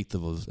an eighth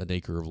of an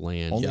acre of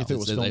land. Only if it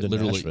was They filmed in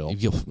literally-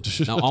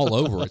 Nashville. Now, all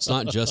over. It's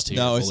not just here.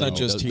 No, it's Believe not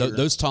me. just Th- here.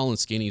 Those tall and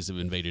skinnies have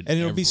invaded. And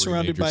it'll be every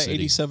surrounded major by city.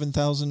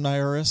 87,000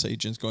 IRS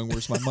agents going,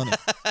 "Where's my money?"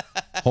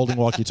 Holding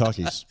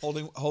walkie-talkies.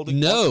 holding.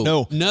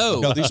 No.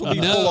 These will be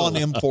No. full on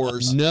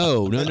M4s.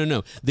 No.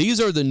 These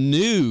are the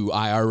new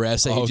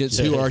IRS agents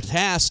who are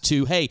tasked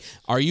to, hey,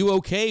 are you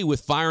okay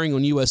with firing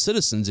on U.S.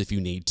 citizens if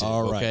you need to?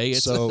 All right. Okay?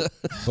 So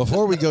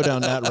before we go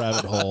down that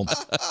rabbit hole,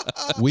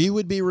 we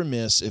would be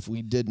remiss if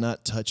we did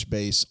not touch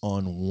base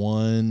on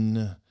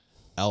one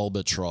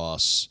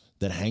albatross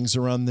that hangs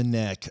around the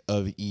neck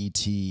of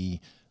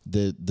E.T.,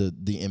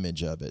 the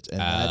image of it, and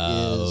that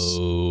is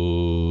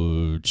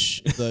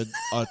Ouch. the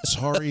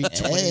Atari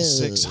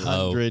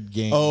 2600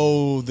 game.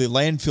 Oh, the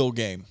landfill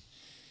game.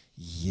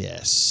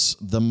 Yes,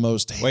 the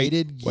most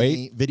hated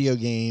video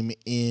game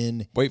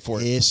in Wait for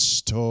it.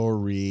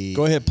 history.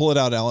 Go ahead, pull it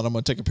out, Alan. I'm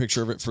going to take a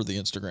picture of it for the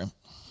Instagram.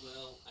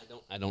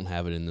 I don't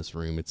have it in this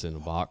room. It's in a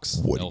box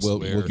We'll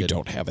elsewhere. get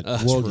don't have it.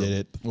 We'll get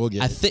it. We'll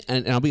get I it. think,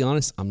 and I'll be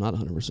honest, I'm not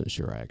 100%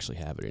 sure I actually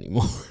have it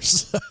anymore.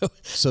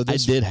 So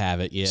this- I did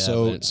have it, yeah.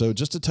 but- So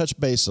just to touch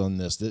base on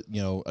this, that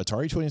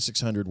Atari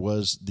 2600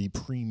 was the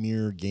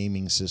premier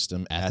gaming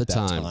system at the that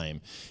time.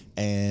 time,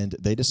 and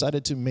they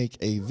decided to make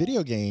a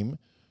video game.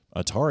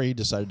 Atari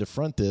decided to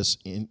front this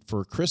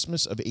for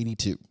Christmas of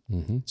 '82.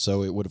 Mm-hmm.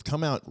 So it would have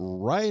come out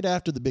right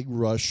after the big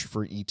rush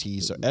for ET.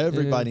 So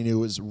everybody knew it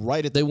was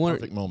right at the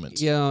perfect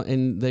moment. Yeah,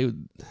 and they.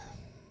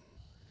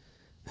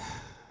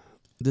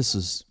 This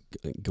is.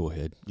 Go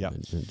ahead. Yeah.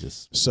 And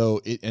just. So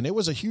it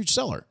was a huge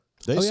seller.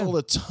 They Oh, yeah. sold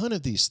a ton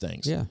of these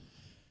things. Yeah.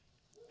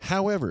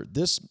 However,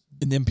 this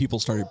And then people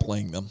started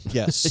playing them.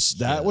 yes,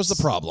 that was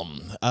the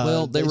problem.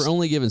 Well, they were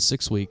only given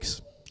 6 weeks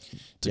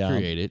to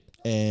create it.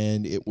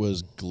 And it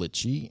was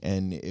glitchy,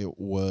 and it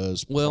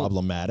was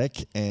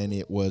problematic, and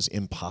it was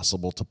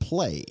impossible to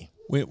play.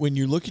 When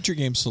you look at your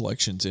game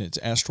selections and it's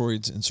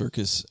Asteroids and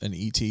Circus and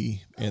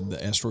E.T. and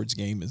the Asteroids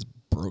game is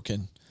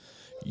broken,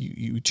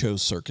 you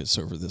chose Circus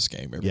over this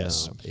game every time.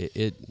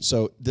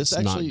 So this it's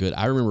actually not good.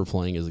 I remember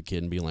playing as a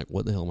kid and being like,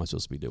 "What the hell am I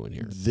supposed to be doing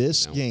here?"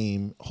 This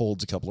game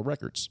holds a couple of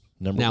records.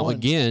 Number now one,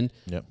 again,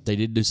 they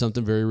did do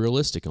something very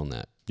realistic on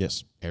that.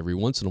 Yes. Every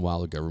once in a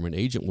while, a government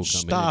agent will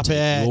come Stop in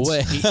and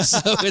take it. you away. So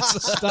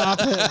it's Stop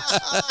it.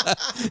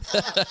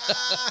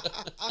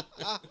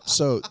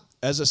 So,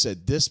 as I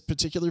said, this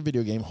particular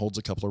video game holds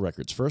a couple of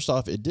records. First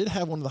off, it did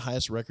have one of the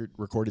highest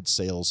recorded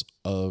sales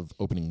of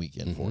opening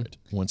weekend for it.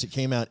 Once it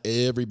came out,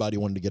 everybody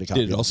wanted to get a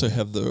copy. Did it also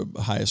have the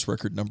highest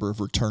record number of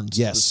returns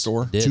to the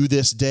store? To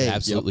this day. It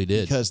absolutely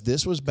did. Because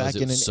this was back it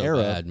in an was so era.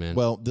 bad, man.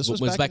 Well, this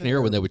was back in an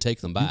era when they would take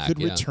them back. You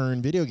could yeah.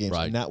 return video games.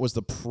 Right. And that was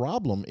the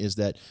problem, is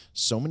that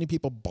so many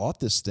people bought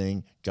this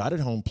thing, got it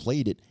home,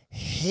 played it,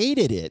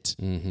 hated it,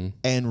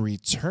 and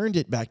returned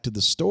it back to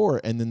the store.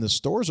 And then the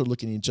stores are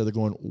looking at each other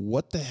going,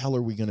 what the hell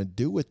are we going to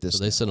do with this?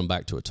 So they sent them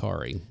back to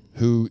Atari.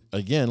 Who,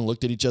 again,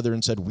 looked at each other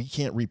and said, we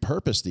can't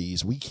repurpose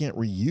these. We can't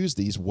reuse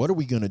these. What are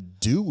we going to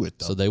do with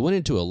them? So they went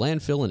into a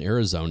landfill in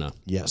Arizona.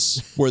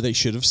 Yes. Where they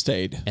should have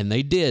stayed. And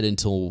they did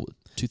until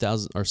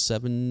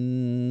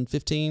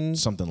 15,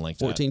 something like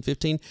 14,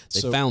 15. They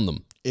So found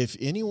them. If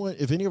any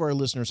of our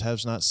listeners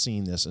has not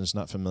seen this and is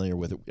not familiar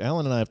with it,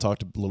 Alan and I have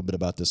talked a little bit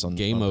about this on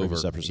Game on Over,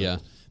 previous episodes. yeah.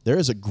 There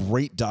is a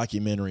great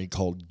documentary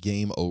called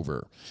Game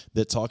Over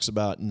that talks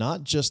about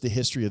not just the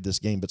history of this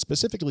game, but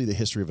specifically the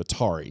history of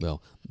Atari.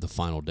 Well, the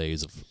final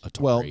days of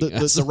Atari. Well,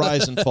 the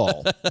rise and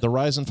fall. The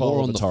rise and fall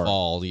More of on Atari. the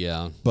fall,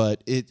 yeah.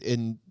 But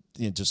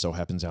it just so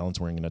happens Alan's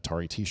wearing an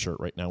Atari T-shirt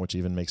right now, which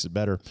even makes it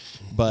better.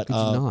 But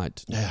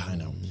not. Yeah, I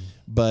know.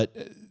 But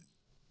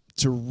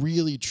to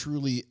really,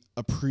 truly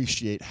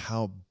appreciate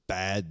how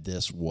bad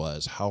this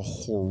was, how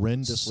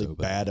horrendously So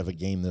bad of a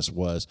game this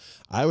was,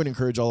 I would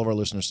encourage all of our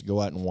listeners to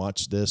go out and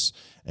watch this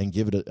and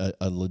give it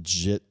a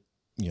legit,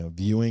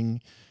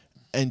 viewing.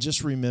 And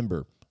just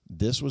remember,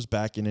 this was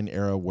back in an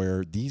era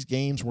where these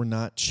games were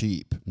not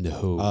cheap.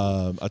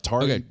 No.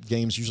 Atari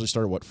games usually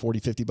start at what,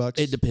 $40, $50?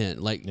 It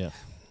depends. Like,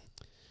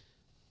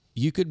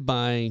 you could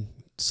buy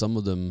some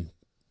of them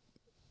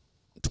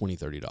 $20,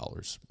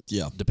 $30.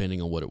 Yeah.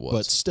 Depending on what it was.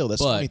 But still,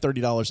 that's $20,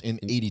 $30 in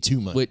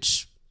 82 money.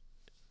 Which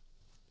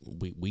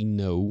we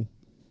know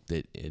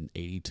that in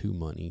 82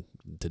 money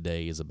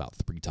today is about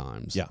 3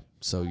 times. Yeah.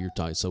 So you're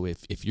talking. So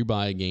if you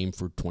buy a game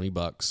for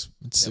 $20,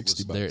 it's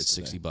 $60. There it's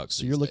 $60.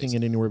 So you're looking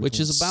at anywhere which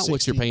between is about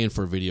what 60 you're paying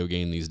for a video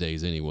game these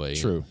days anyway.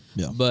 True.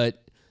 Yeah.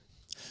 But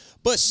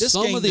this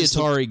some game of the is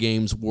Atari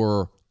games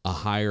were a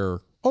higher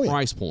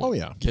price point. Oh,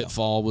 yeah.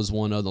 Pitfall was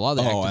one of a lot of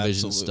the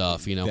Activision absolutely.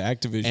 stuff, The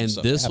Activision and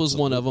stuff, this was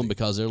one of them absolutely.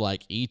 because they're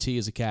like, E.T.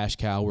 is a cash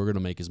cow. We're going to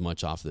make as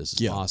much off this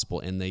as possible,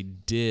 and they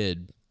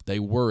did. They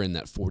were in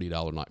that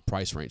 $40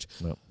 price range.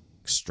 Yep.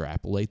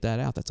 Extrapolate that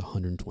out. That's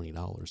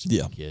 $120 for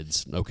Yeah.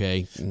 kids.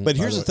 Okay, But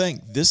here's the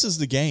thing. This is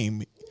the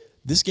game.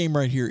 This game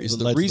right here is It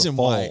the led to the reason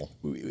why fall.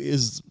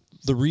 is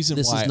the reason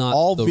this why is not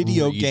all the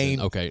video reason. game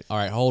Okay, all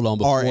right. Hold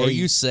on. are Before a-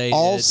 you say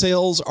all it,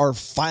 sales are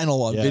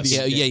final on Yes.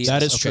 video. yeah, games.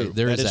 That is okay, true.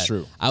 There That is is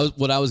true.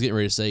 What I was getting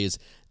ready to say is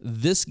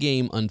this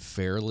game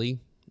unfairly.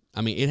 I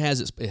mean, it has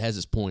its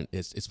point.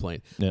 It's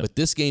playing, Yeah. but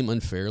this game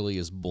unfairly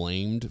is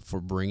blamed for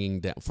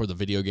bringing down for the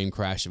video game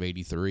crash of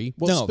 '83.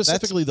 Well, No,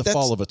 specifically the that's-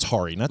 fall of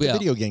Atari, not the Yeah.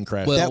 video game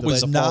crash. Well, That but was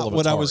the fall not of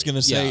what I Atari. was going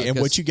to say, Yeah, and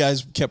 'cause- what you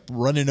guys kept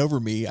running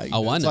over me. I it's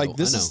know, like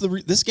this I is know.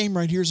 this game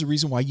right here is the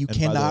reason why you And by the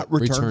cannot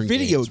way, return return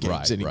video games, games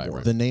right, anymore.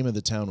 right. The name of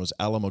the town was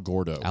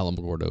Alamogordo.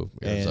 Alamogordo,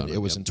 Arizona, and it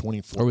was yeah. in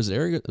 2014. Or was it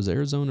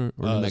Arizona or It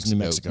New was Mexico? New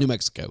Mexico. New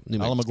Mexico. New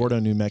Mexico.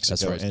 Alamogordo, New Mexico.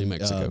 That's right, it's and, New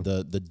Mexico.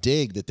 The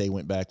dig that they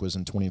went back was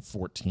in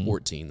 2014.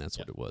 14. That's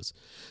what it was.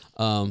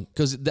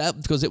 Because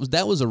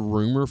that was a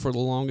rumor for the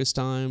longest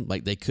time.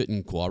 Like they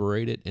couldn't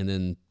corroborate it, and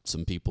then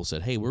some people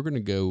said, "Hey, we're going to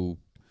go.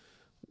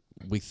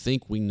 We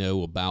think we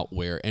know about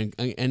where." And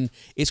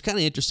it's kind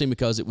of interesting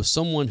because it was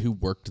someone who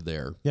worked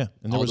there. Yeah,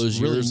 and there all was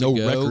those really years no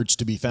ago, records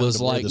to be found Was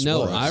of where like, this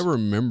no, was. I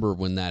remember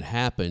when that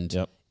happened.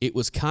 Yep. It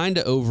was kind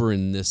of over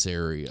in this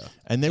area,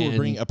 And they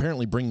were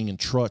apparently bringing in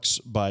trucks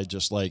by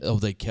just like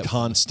they kept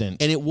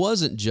constant. And it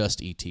wasn't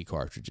just ET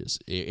cartridges.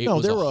 It no,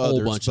 was there a were whole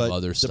others, bunch but of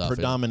other the stuff.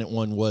 predominant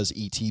one was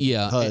ET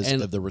Yeah, because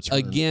and of the return.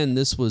 again,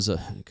 this was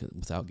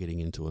without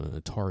getting into an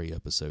Atari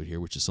episode here,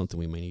 which is something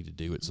we may need to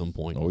do at some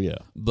point. Oh, yeah.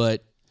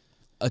 But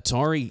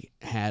Atari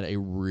had a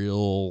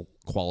real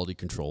quality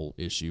control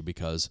issue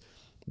because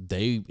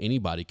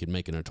anybody could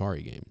make an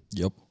Atari game.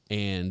 Yep.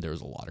 And there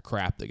was a lot of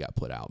crap that got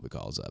put out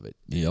because of it.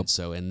 Yep. And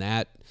so, and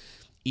that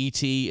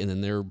E.T. and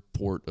then their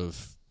port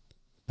of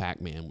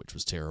Pac-Man, which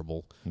was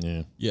terrible.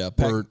 Yeah. Yeah,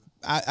 Or-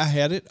 I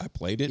had it. I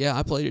played it. Yeah,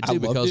 I played it too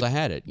loved because I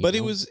had it. But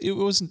you know? it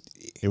wasn't.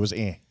 It was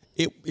eh.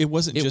 It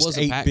wasn't It just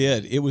wasn't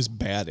 8-bit. It was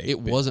bad 8-bit. It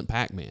wasn't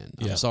Pac-Man.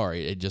 Yeah. I'm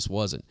sorry, it just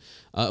wasn't.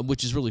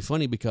 Which is really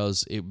funny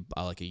because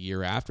like a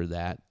year after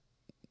that,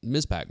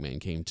 Ms. Pac-Man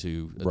came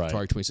to Right.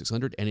 Atari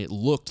 2600, and it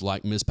looked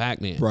like Ms.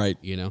 Pac-Man. Right.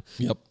 You know.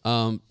 Yep.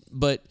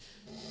 But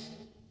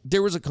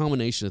there was a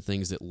combination of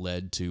things that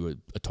led to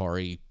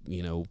Atari,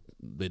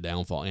 the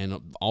downfall and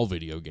all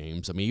video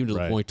games. I mean, even to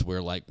the point to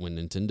where like when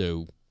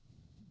Nintendo,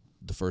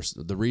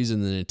 the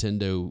reason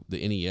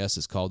the NES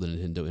is called the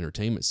Nintendo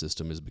Entertainment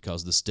System is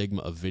because the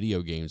stigma of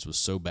video games was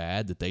so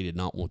bad that they did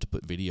not want to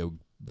put video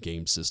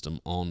game system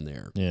on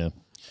there. Yeah.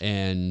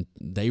 And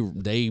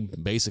they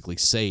basically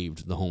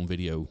saved the home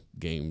video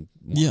game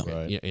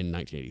market in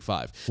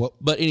 1985. Well,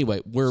 but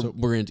anyway,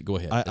 we're into go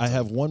ahead. I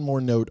have one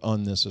more note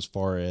on this as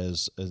far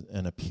as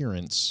an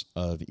appearance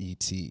of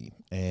E.T.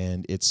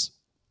 and it's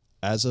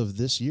as of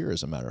this year,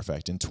 as a matter of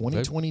fact, in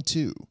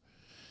 2022,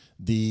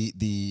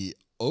 the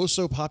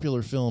so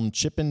popular film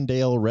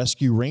Chippendale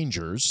Rescue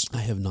Rangers. I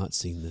have not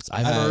seen this.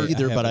 I haven't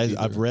either, but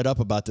I've read up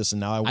about this,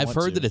 and now I've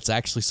heard that it's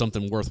actually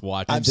something worth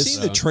watching. I've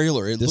seen the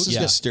trailer. It looks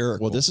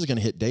hysterical. Well, this is going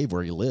to hit Dave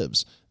where he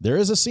lives. There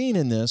is a scene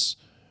in this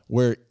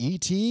where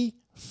E.T.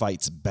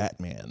 fights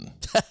Batman.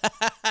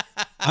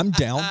 I'm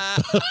down.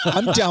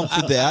 I'm down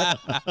for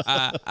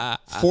that.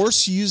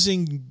 Force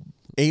using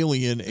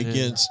alien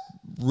against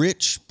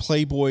rich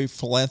playboy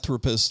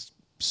philanthropist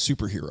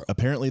superhero.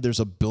 Apparently, there's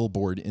a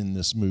billboard in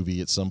this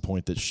movie at some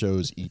point that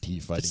shows E.T.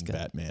 fighting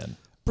Batman.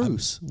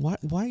 Bruce, why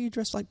are you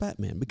dressed like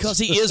Batman? Because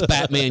he is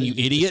Batman, you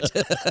idiot.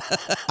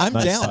 I'm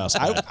down. House,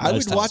 I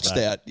would watch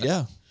that.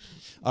 Yeah.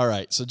 All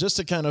right. So just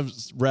to kind of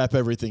wrap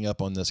everything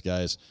up on this,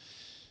 guys,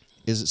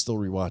 is it still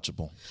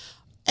rewatchable?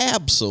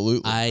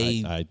 Absolutely.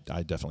 I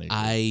definitely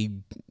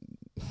agree.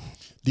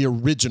 The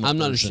original I'm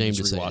not version ashamed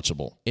is to say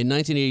rewatchable. In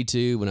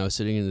 1982, when I was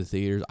sitting in the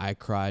theaters, I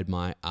cried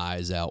my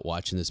eyes out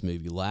watching this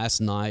movie.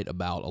 Last night,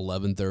 about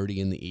 11:30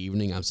 in the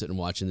evening, I'm sitting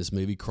watching this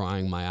movie,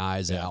 crying my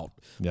eyes out.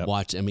 Yep.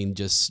 I mean, and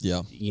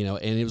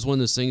it was one of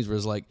those things where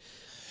it's like,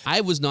 I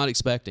was not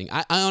expecting.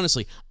 I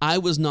honestly, I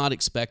was not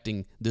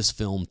expecting this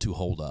film to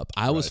hold up.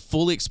 I was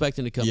fully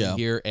expecting to come in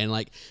here and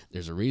like,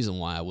 there's a reason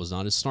why I was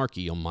not as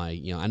snarky on my.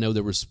 I know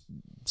there was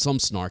some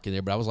snark in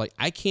there, but I was like,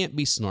 I can't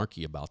be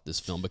snarky about this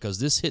film because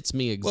this hits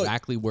me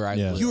exactly where I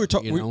live. You were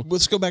talking.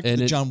 Let's go back to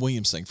the John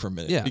Williams thing for a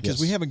minute, because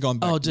we haven't gone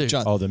back to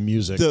John. Oh, the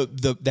music.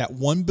 That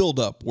one build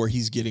up where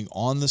he's getting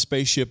on the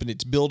spaceship and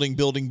it's building, and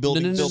then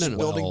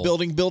all of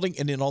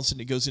a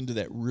sudden it goes into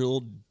that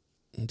real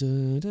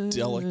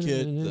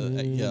delicate.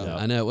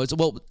 I know.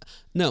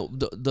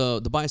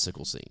 The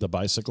bicycle scene. The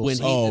bicycle when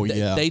scene.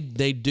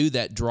 They do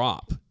that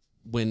drop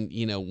when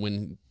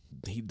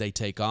they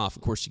take off.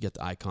 Of course, you get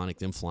the iconic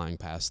them flying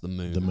past the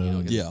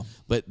moon.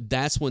 But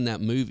that's when that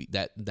movie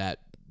that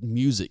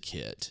music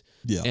hit.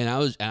 Yeah, and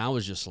I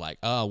was just like,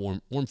 oh,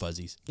 warm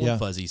fuzzies,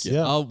 fuzzies.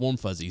 Yeah. Oh, warm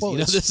fuzzies. Well,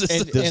 this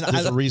is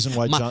there's a reason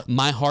why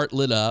my heart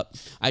lit up.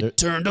 I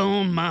turned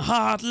on my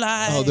heart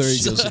lights. Oh, there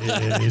he goes.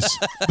 It is.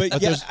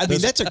 But I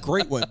mean that's a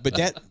great one. But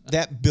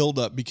that build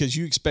up, because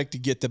you expect to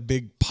get the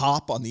big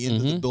pop on the end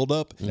of the build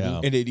up,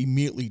 and it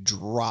immediately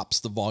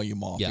drops the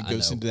volume off. It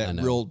goes into that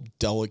real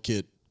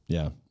delicate.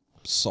 Yeah.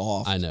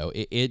 Soft. I know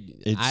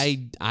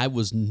I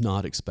was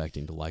not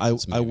expecting to like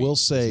this movie. I will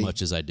say as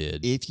much as I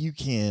did. If you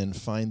can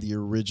find the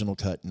original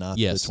cut, not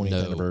the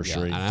 20th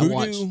anniversary. Yeah. I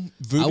watched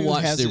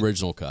the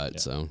original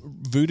cut. So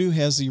Vudu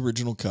has the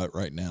original cut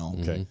right now.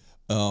 Okay.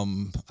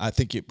 I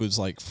think it was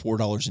like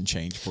 $4 and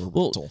change for a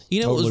rental.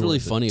 You know what was really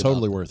funny?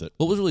 Totally worth it.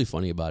 What was really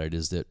funny about it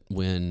is that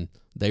when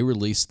they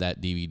released that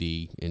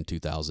DVD in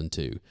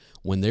 2002,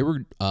 when they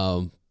were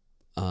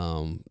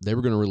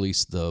going to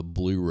release the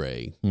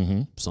Blu-ray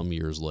some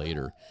years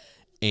later,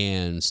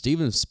 and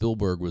Steven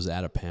Spielberg was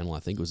at a panel, I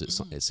think it was at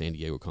San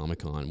Diego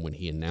Comic-Con, when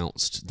he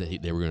announced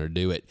that they were going to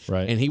do it.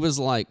 Right. And he was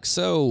like,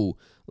 so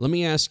let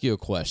me ask you a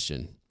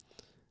question.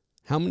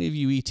 How many of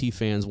you E.T.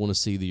 fans want to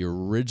see the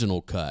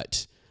original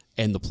cut?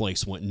 And the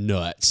place went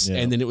nuts. Yeah.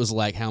 And then it was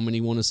like, how many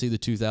want to see the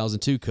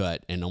 2002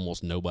 cut? And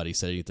almost nobody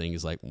said anything.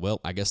 He's like, well,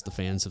 I guess the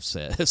fans have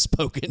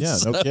spoken. Yeah,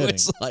 so no kidding.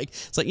 It's like,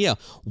 yeah,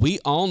 we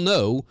all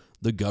know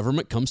the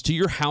government comes to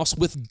your house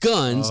with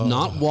guns,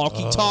 not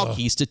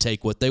walkie-talkies to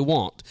take what they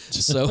want.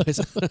 So,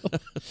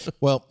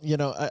 well,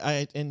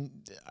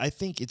 I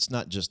think it's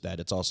not just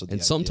that; it's also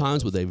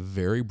sometimes with a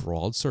very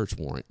broad search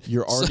warrant.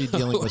 You're already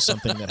dealing with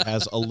something that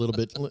has a little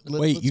bit.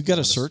 Wait, you got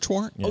a search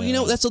warrant? Yeah.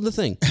 Oh, that's the other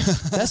thing.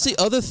 That's the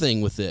other thing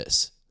with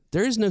this.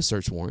 There is no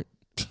search warrant.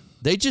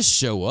 They just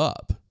show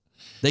up.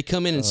 They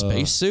come in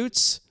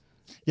spacesuits.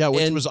 Yeah,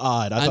 which was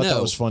odd. I thought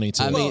that was funny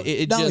too. I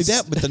mean, not only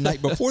that, but the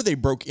night before they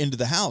broke into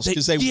the house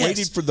because they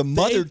waited for the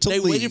mother to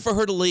leave. They waited for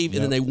her to leave,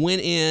 and then they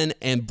went in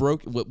and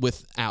broke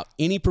without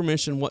any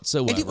permission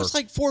whatsoever. And it was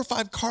like 4 or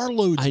 5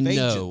 carloads of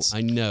agents. I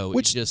know.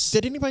 Which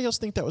did anybody else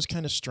think that was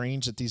kind of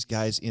strange that these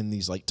guys in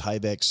these like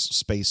Tyvek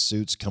space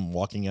suits come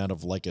walking out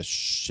of like a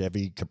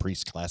Chevy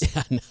Caprice Classic?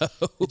 I know.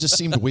 It just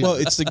seemed weird. Well,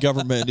 it's the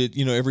government.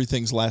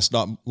 Everything's last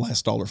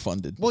dollar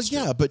funded. Well,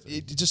 yeah, but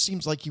it just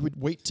seems like you would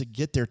wait to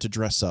get there to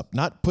dress up,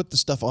 not put the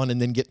stuff on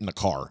and then get in the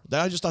car.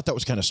 I just thought that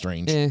was kind of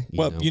strange.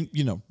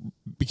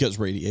 Because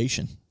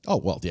radiation. Oh,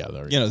 well, yeah.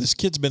 There You know, this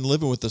kid's been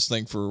living with this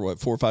thing for, what,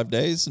 4 or 5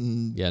 days?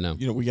 And, Yeah, no.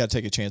 you know, we got to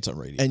take a chance on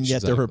radiation. And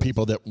yet there were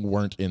people that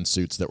weren't in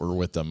suits that were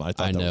with them. I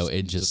thought I that know was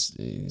it just.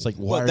 It's like,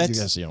 why Well, are you that's,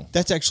 guys, you know?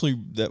 that's actually,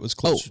 that was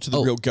closer to the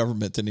real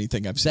government than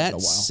anything I've seen in a That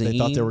while. scene, They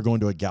thought they were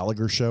going to a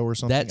Gallagher show or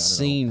something. I that don't know.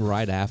 scene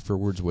right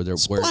afterwards where they're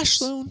Splash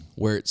Zone.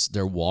 where it's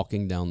they're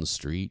walking down the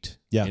street.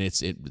 Yeah. and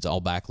it's all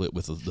backlit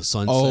with the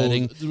sun Oh,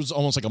 setting. it was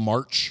almost like a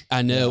march.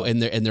 I know,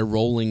 and they're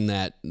rolling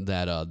that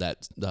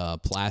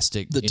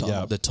plastic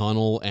the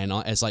tunnel, and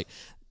it's like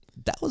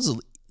that was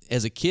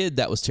as a kid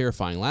that was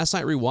terrifying. Last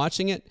night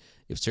rewatching it,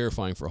 it was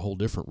terrifying for a whole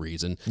different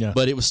reason. Yeah.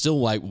 But it was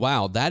still like,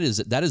 wow, that is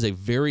a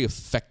very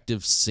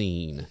effective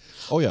scene.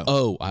 Oh yeah.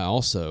 Oh,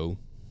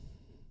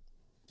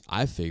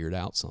 I figured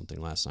out something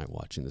last night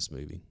watching this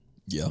movie.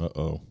 Yeah.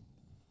 Uh-oh.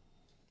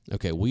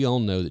 Okay, we all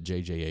know that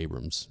J.J.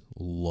 Abrams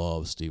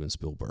loves Steven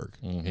Spielberg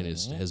and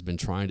has been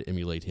trying to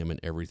emulate him in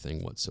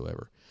everything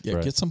whatsoever. Yeah,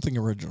 Right. get something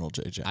original,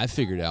 JJ. I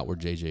figured out where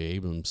J.J.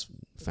 Abrams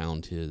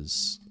found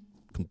his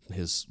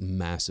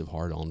massive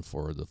hard-on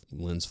for the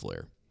lens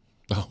flare.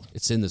 Oh.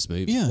 It's in this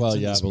movie. Yeah. Well, it's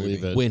in yeah, I this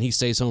believe movie. it. When he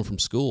stays home from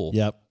school,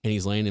 Yep. and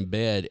he's laying in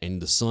bed,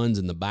 and the sun's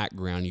in the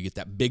background, you get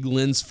that big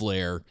lens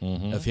flare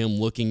of him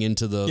looking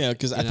into the. Yeah,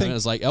 'cause I you know, think- and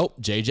it's like, oh,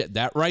 JJ,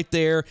 that right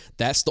there,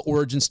 that's the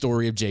origin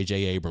story of J.J.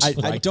 Abrams. I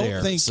right don't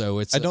there. think so.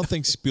 It's I don't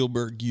think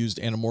Spielberg used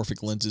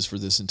anamorphic lenses for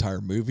this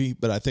entire movie,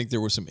 but I think there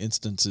were some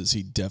instances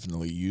he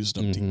definitely used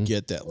them to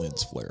get that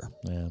lens flare.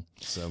 Yeah.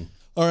 so.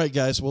 All right,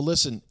 guys. Well,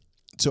 listen,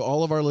 to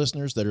all of our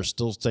listeners that are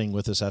still staying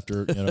with us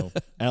after,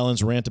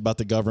 Alan's rant about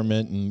the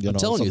government and, I'm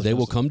telling you, they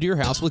will come to your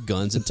house with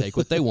guns and take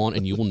what they want,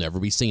 and you will never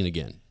be seen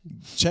again.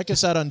 check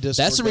us out on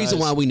Discord. That's the reason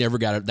guys. why we never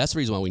got it. That's the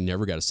reason why we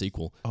never got a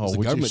sequel. Oh, the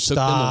would you government took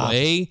stop? them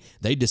away.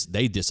 They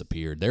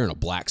disappeared. They're in a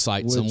black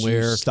site Would you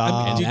somewhere.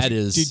 stop? And that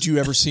is Did you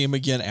ever see him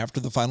again after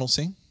the final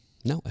scene?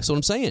 no. That's what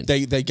I'm saying.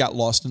 They got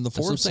lost in the That's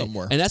what I'm forest saying.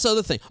 somewhere. And that's the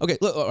other thing. Okay,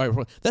 look. All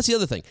right, that's the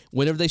other thing.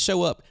 Whenever they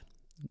show up,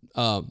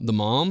 the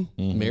mom,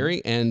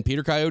 Mary, and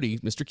Peter Coyote,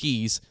 Mr.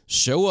 Keys,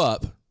 show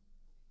up.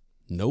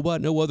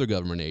 No other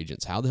government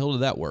agents. How the hell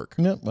did that work?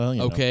 No,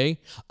 well, Okay.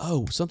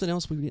 Oh, something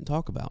else we didn't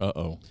talk about.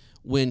 Uh-oh.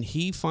 When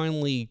he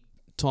finally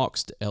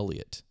talks to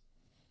Elliot,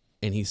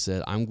 and he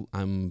said,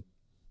 "I'm."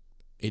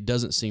 It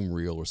doesn't seem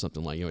real, or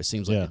something like it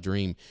seems like Yeah. a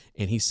dream.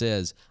 And he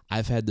says,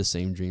 "I've had the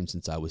same dream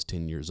since I was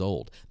 10 years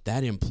old."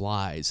 That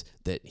implies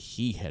that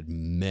he had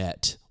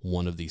met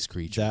one of these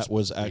creatures. That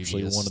was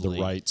actually one of the previously.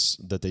 rights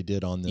that they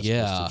did on this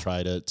Yeah. was to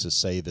try to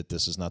say that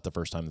this is not the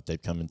first time that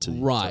they've come into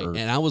Right. to Earth.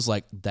 And I was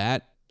like,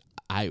 that.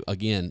 I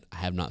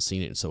have not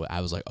seen it, so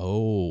I was like,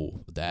 oh,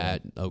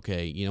 that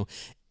okay,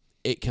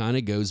 It kind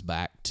of goes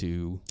back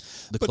to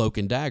the Cloak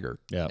and Dagger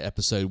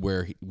episode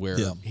where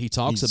he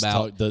talks He's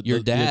about the your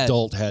dad.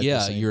 adult had the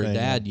same your thing,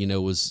 dad.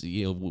 Was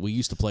we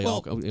used to play.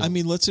 Well, I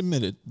mean, let's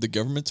admit it. The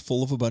government's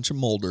full of a bunch of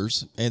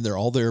molders, and they're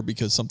all there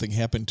because something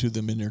happened to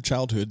them in their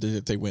childhood.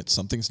 That they went,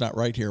 something's not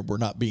right here. We're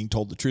not being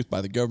told the truth by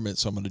the government,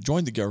 so I'm going to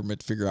join the government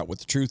to figure out what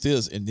the truth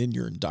is, and then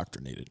you're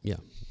indoctrinated. yeah,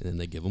 and then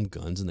they give them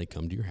guns and they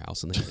come to your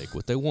house and they take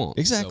what they want.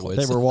 Exactly.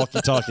 They were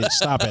walkie-talkie.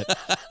 Stop it.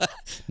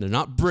 They're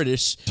not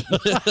British.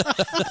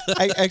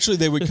 Actually,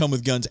 they would come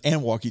with guns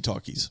and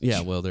walkie-talkies.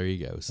 Yeah, well, there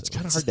you go. So It's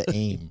kind of hard to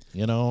aim,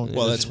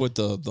 Well, that's what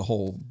the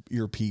whole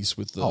earpiece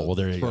with the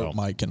there you throat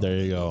go. mic and There all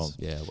you that go. is.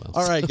 yeah, well.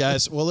 All right,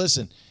 guys. Well,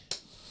 listen.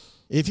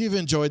 If you've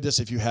enjoyed this,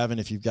 if you haven't,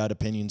 if you've got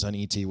opinions on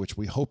ET, which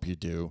we hope you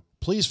do,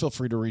 please feel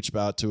free to reach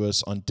out to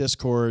us on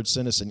Discord,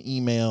 send us an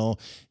email,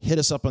 hit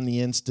us up on the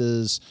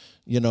Instas.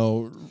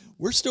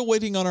 We're still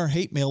waiting on our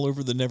hate mail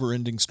over the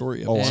never-ending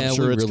story. Oh, episode. I'm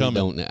sure we it's really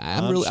coming. Don't know.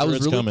 I'm I sure was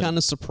it's really coming. kind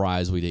of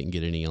surprised we didn't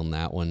get any on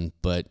that one,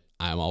 but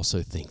I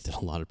also think that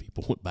a lot of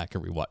people went back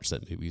and rewatched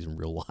that movie and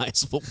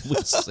realized what we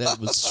said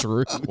was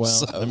true. Well,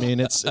 So- I mean,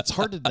 it's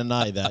hard to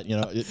deny that.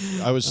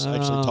 I was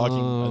actually talking.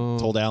 I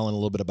told Alan a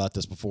little bit about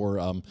this before.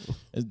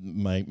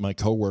 My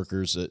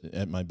coworkers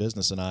at my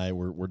business and I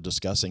were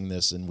discussing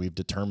this, and we've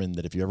determined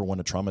that if you ever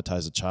want to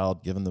traumatize a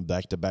child, give them the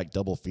back-to-back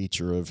double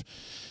feature of,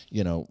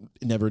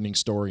 Never-Ending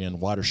Story and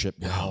Watership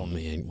Down. oh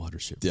man,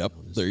 Watership. Yep,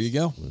 Down is- there you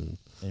go. And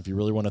if you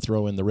really want to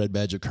throw in the Red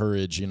Badge of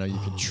Courage, you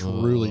can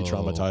truly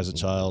traumatize a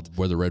child.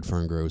 Where the red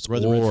fern grows. Where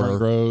the red fern or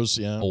grows,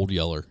 yeah. Old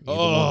Yeller. Either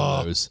one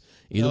of those.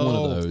 Either one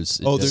of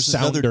those. Oh, It there's just-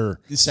 another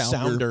Sounder.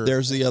 Sounder.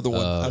 There's the other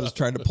one. I was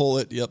trying to pull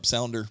it. Yep,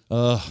 Sounder.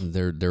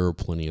 there are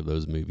plenty of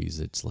those movies.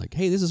 It's like,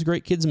 hey, this is a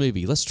great kids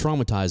movie. Let's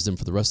traumatize them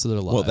for the rest of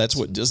their lives. Well, that's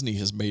what Disney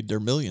has made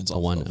their millions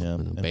Oh, off I know. of. Yeah. I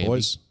know. And Bambi,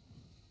 boys,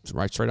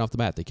 right straight off the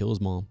bat, they kill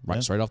his mom.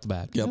 Right straight off the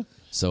bat. Yep.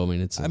 So I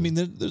mean, it's. I mean,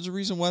 there's a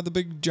reason why the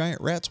big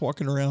giant rat's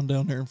walking around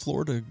down there in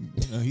Florida.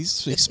 He's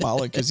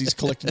smiling because he's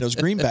collecting those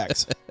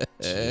greenbacks.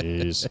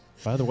 jeez.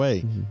 By the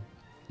way,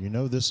 you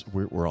know this.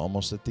 We're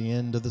almost at the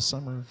end of the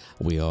summer.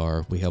 We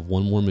are. We have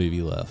one more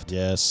movie left.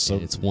 Yes, so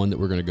and it's one that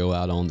we're going to go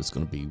out on that's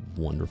going to be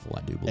wonderful,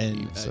 I do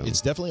believe. And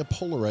it's definitely a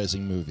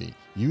polarizing movie.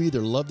 You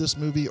either love this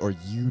movie or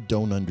you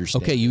don't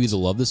understand. Okay, you either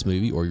love this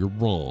movie or you're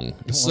wrong.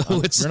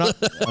 Well,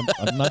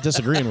 I'm not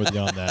disagreeing with you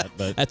on that,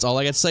 but that's all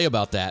I got to say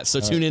about that. So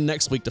tune in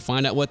next week to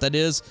find out what that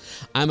is.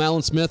 I'm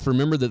Alan Smith.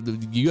 Remember that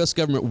the U.S.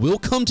 government will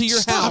come to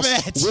your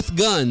house with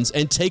guns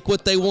and take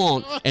what they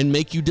want and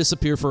make you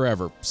disappear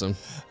forever. So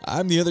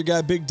I'm the other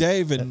guy, Big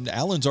Dave, and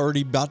Alan's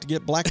already about to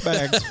get black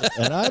bagged.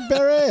 And I'm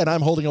Barry, and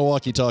I'm holding a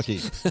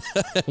walkie-talkie.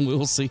 And we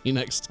will see you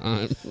next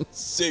time.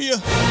 See ya.